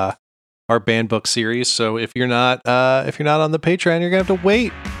our banned book series. So if you're not on the Patreon, you're gonna have to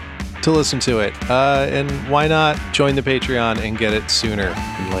wait to listen to it. And why not join the Patreon and get it sooner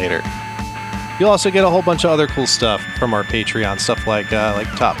than later? You'll also get a whole bunch of other cool stuff from our Patreon, stuff like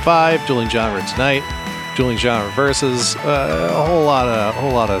Top 5, Dueling Genre Tonight, Dueling Genre Versus, a whole lot of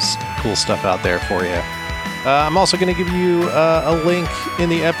cool stuff out there for you. I'm also going to give you a link in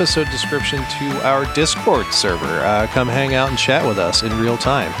the episode description to our Discord server. Come hang out and chat with us in real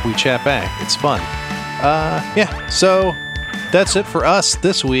time. We chat back. It's fun. So that's it for us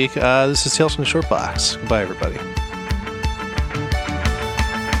this week. This is Tales from the Short Box. Bye, everybody.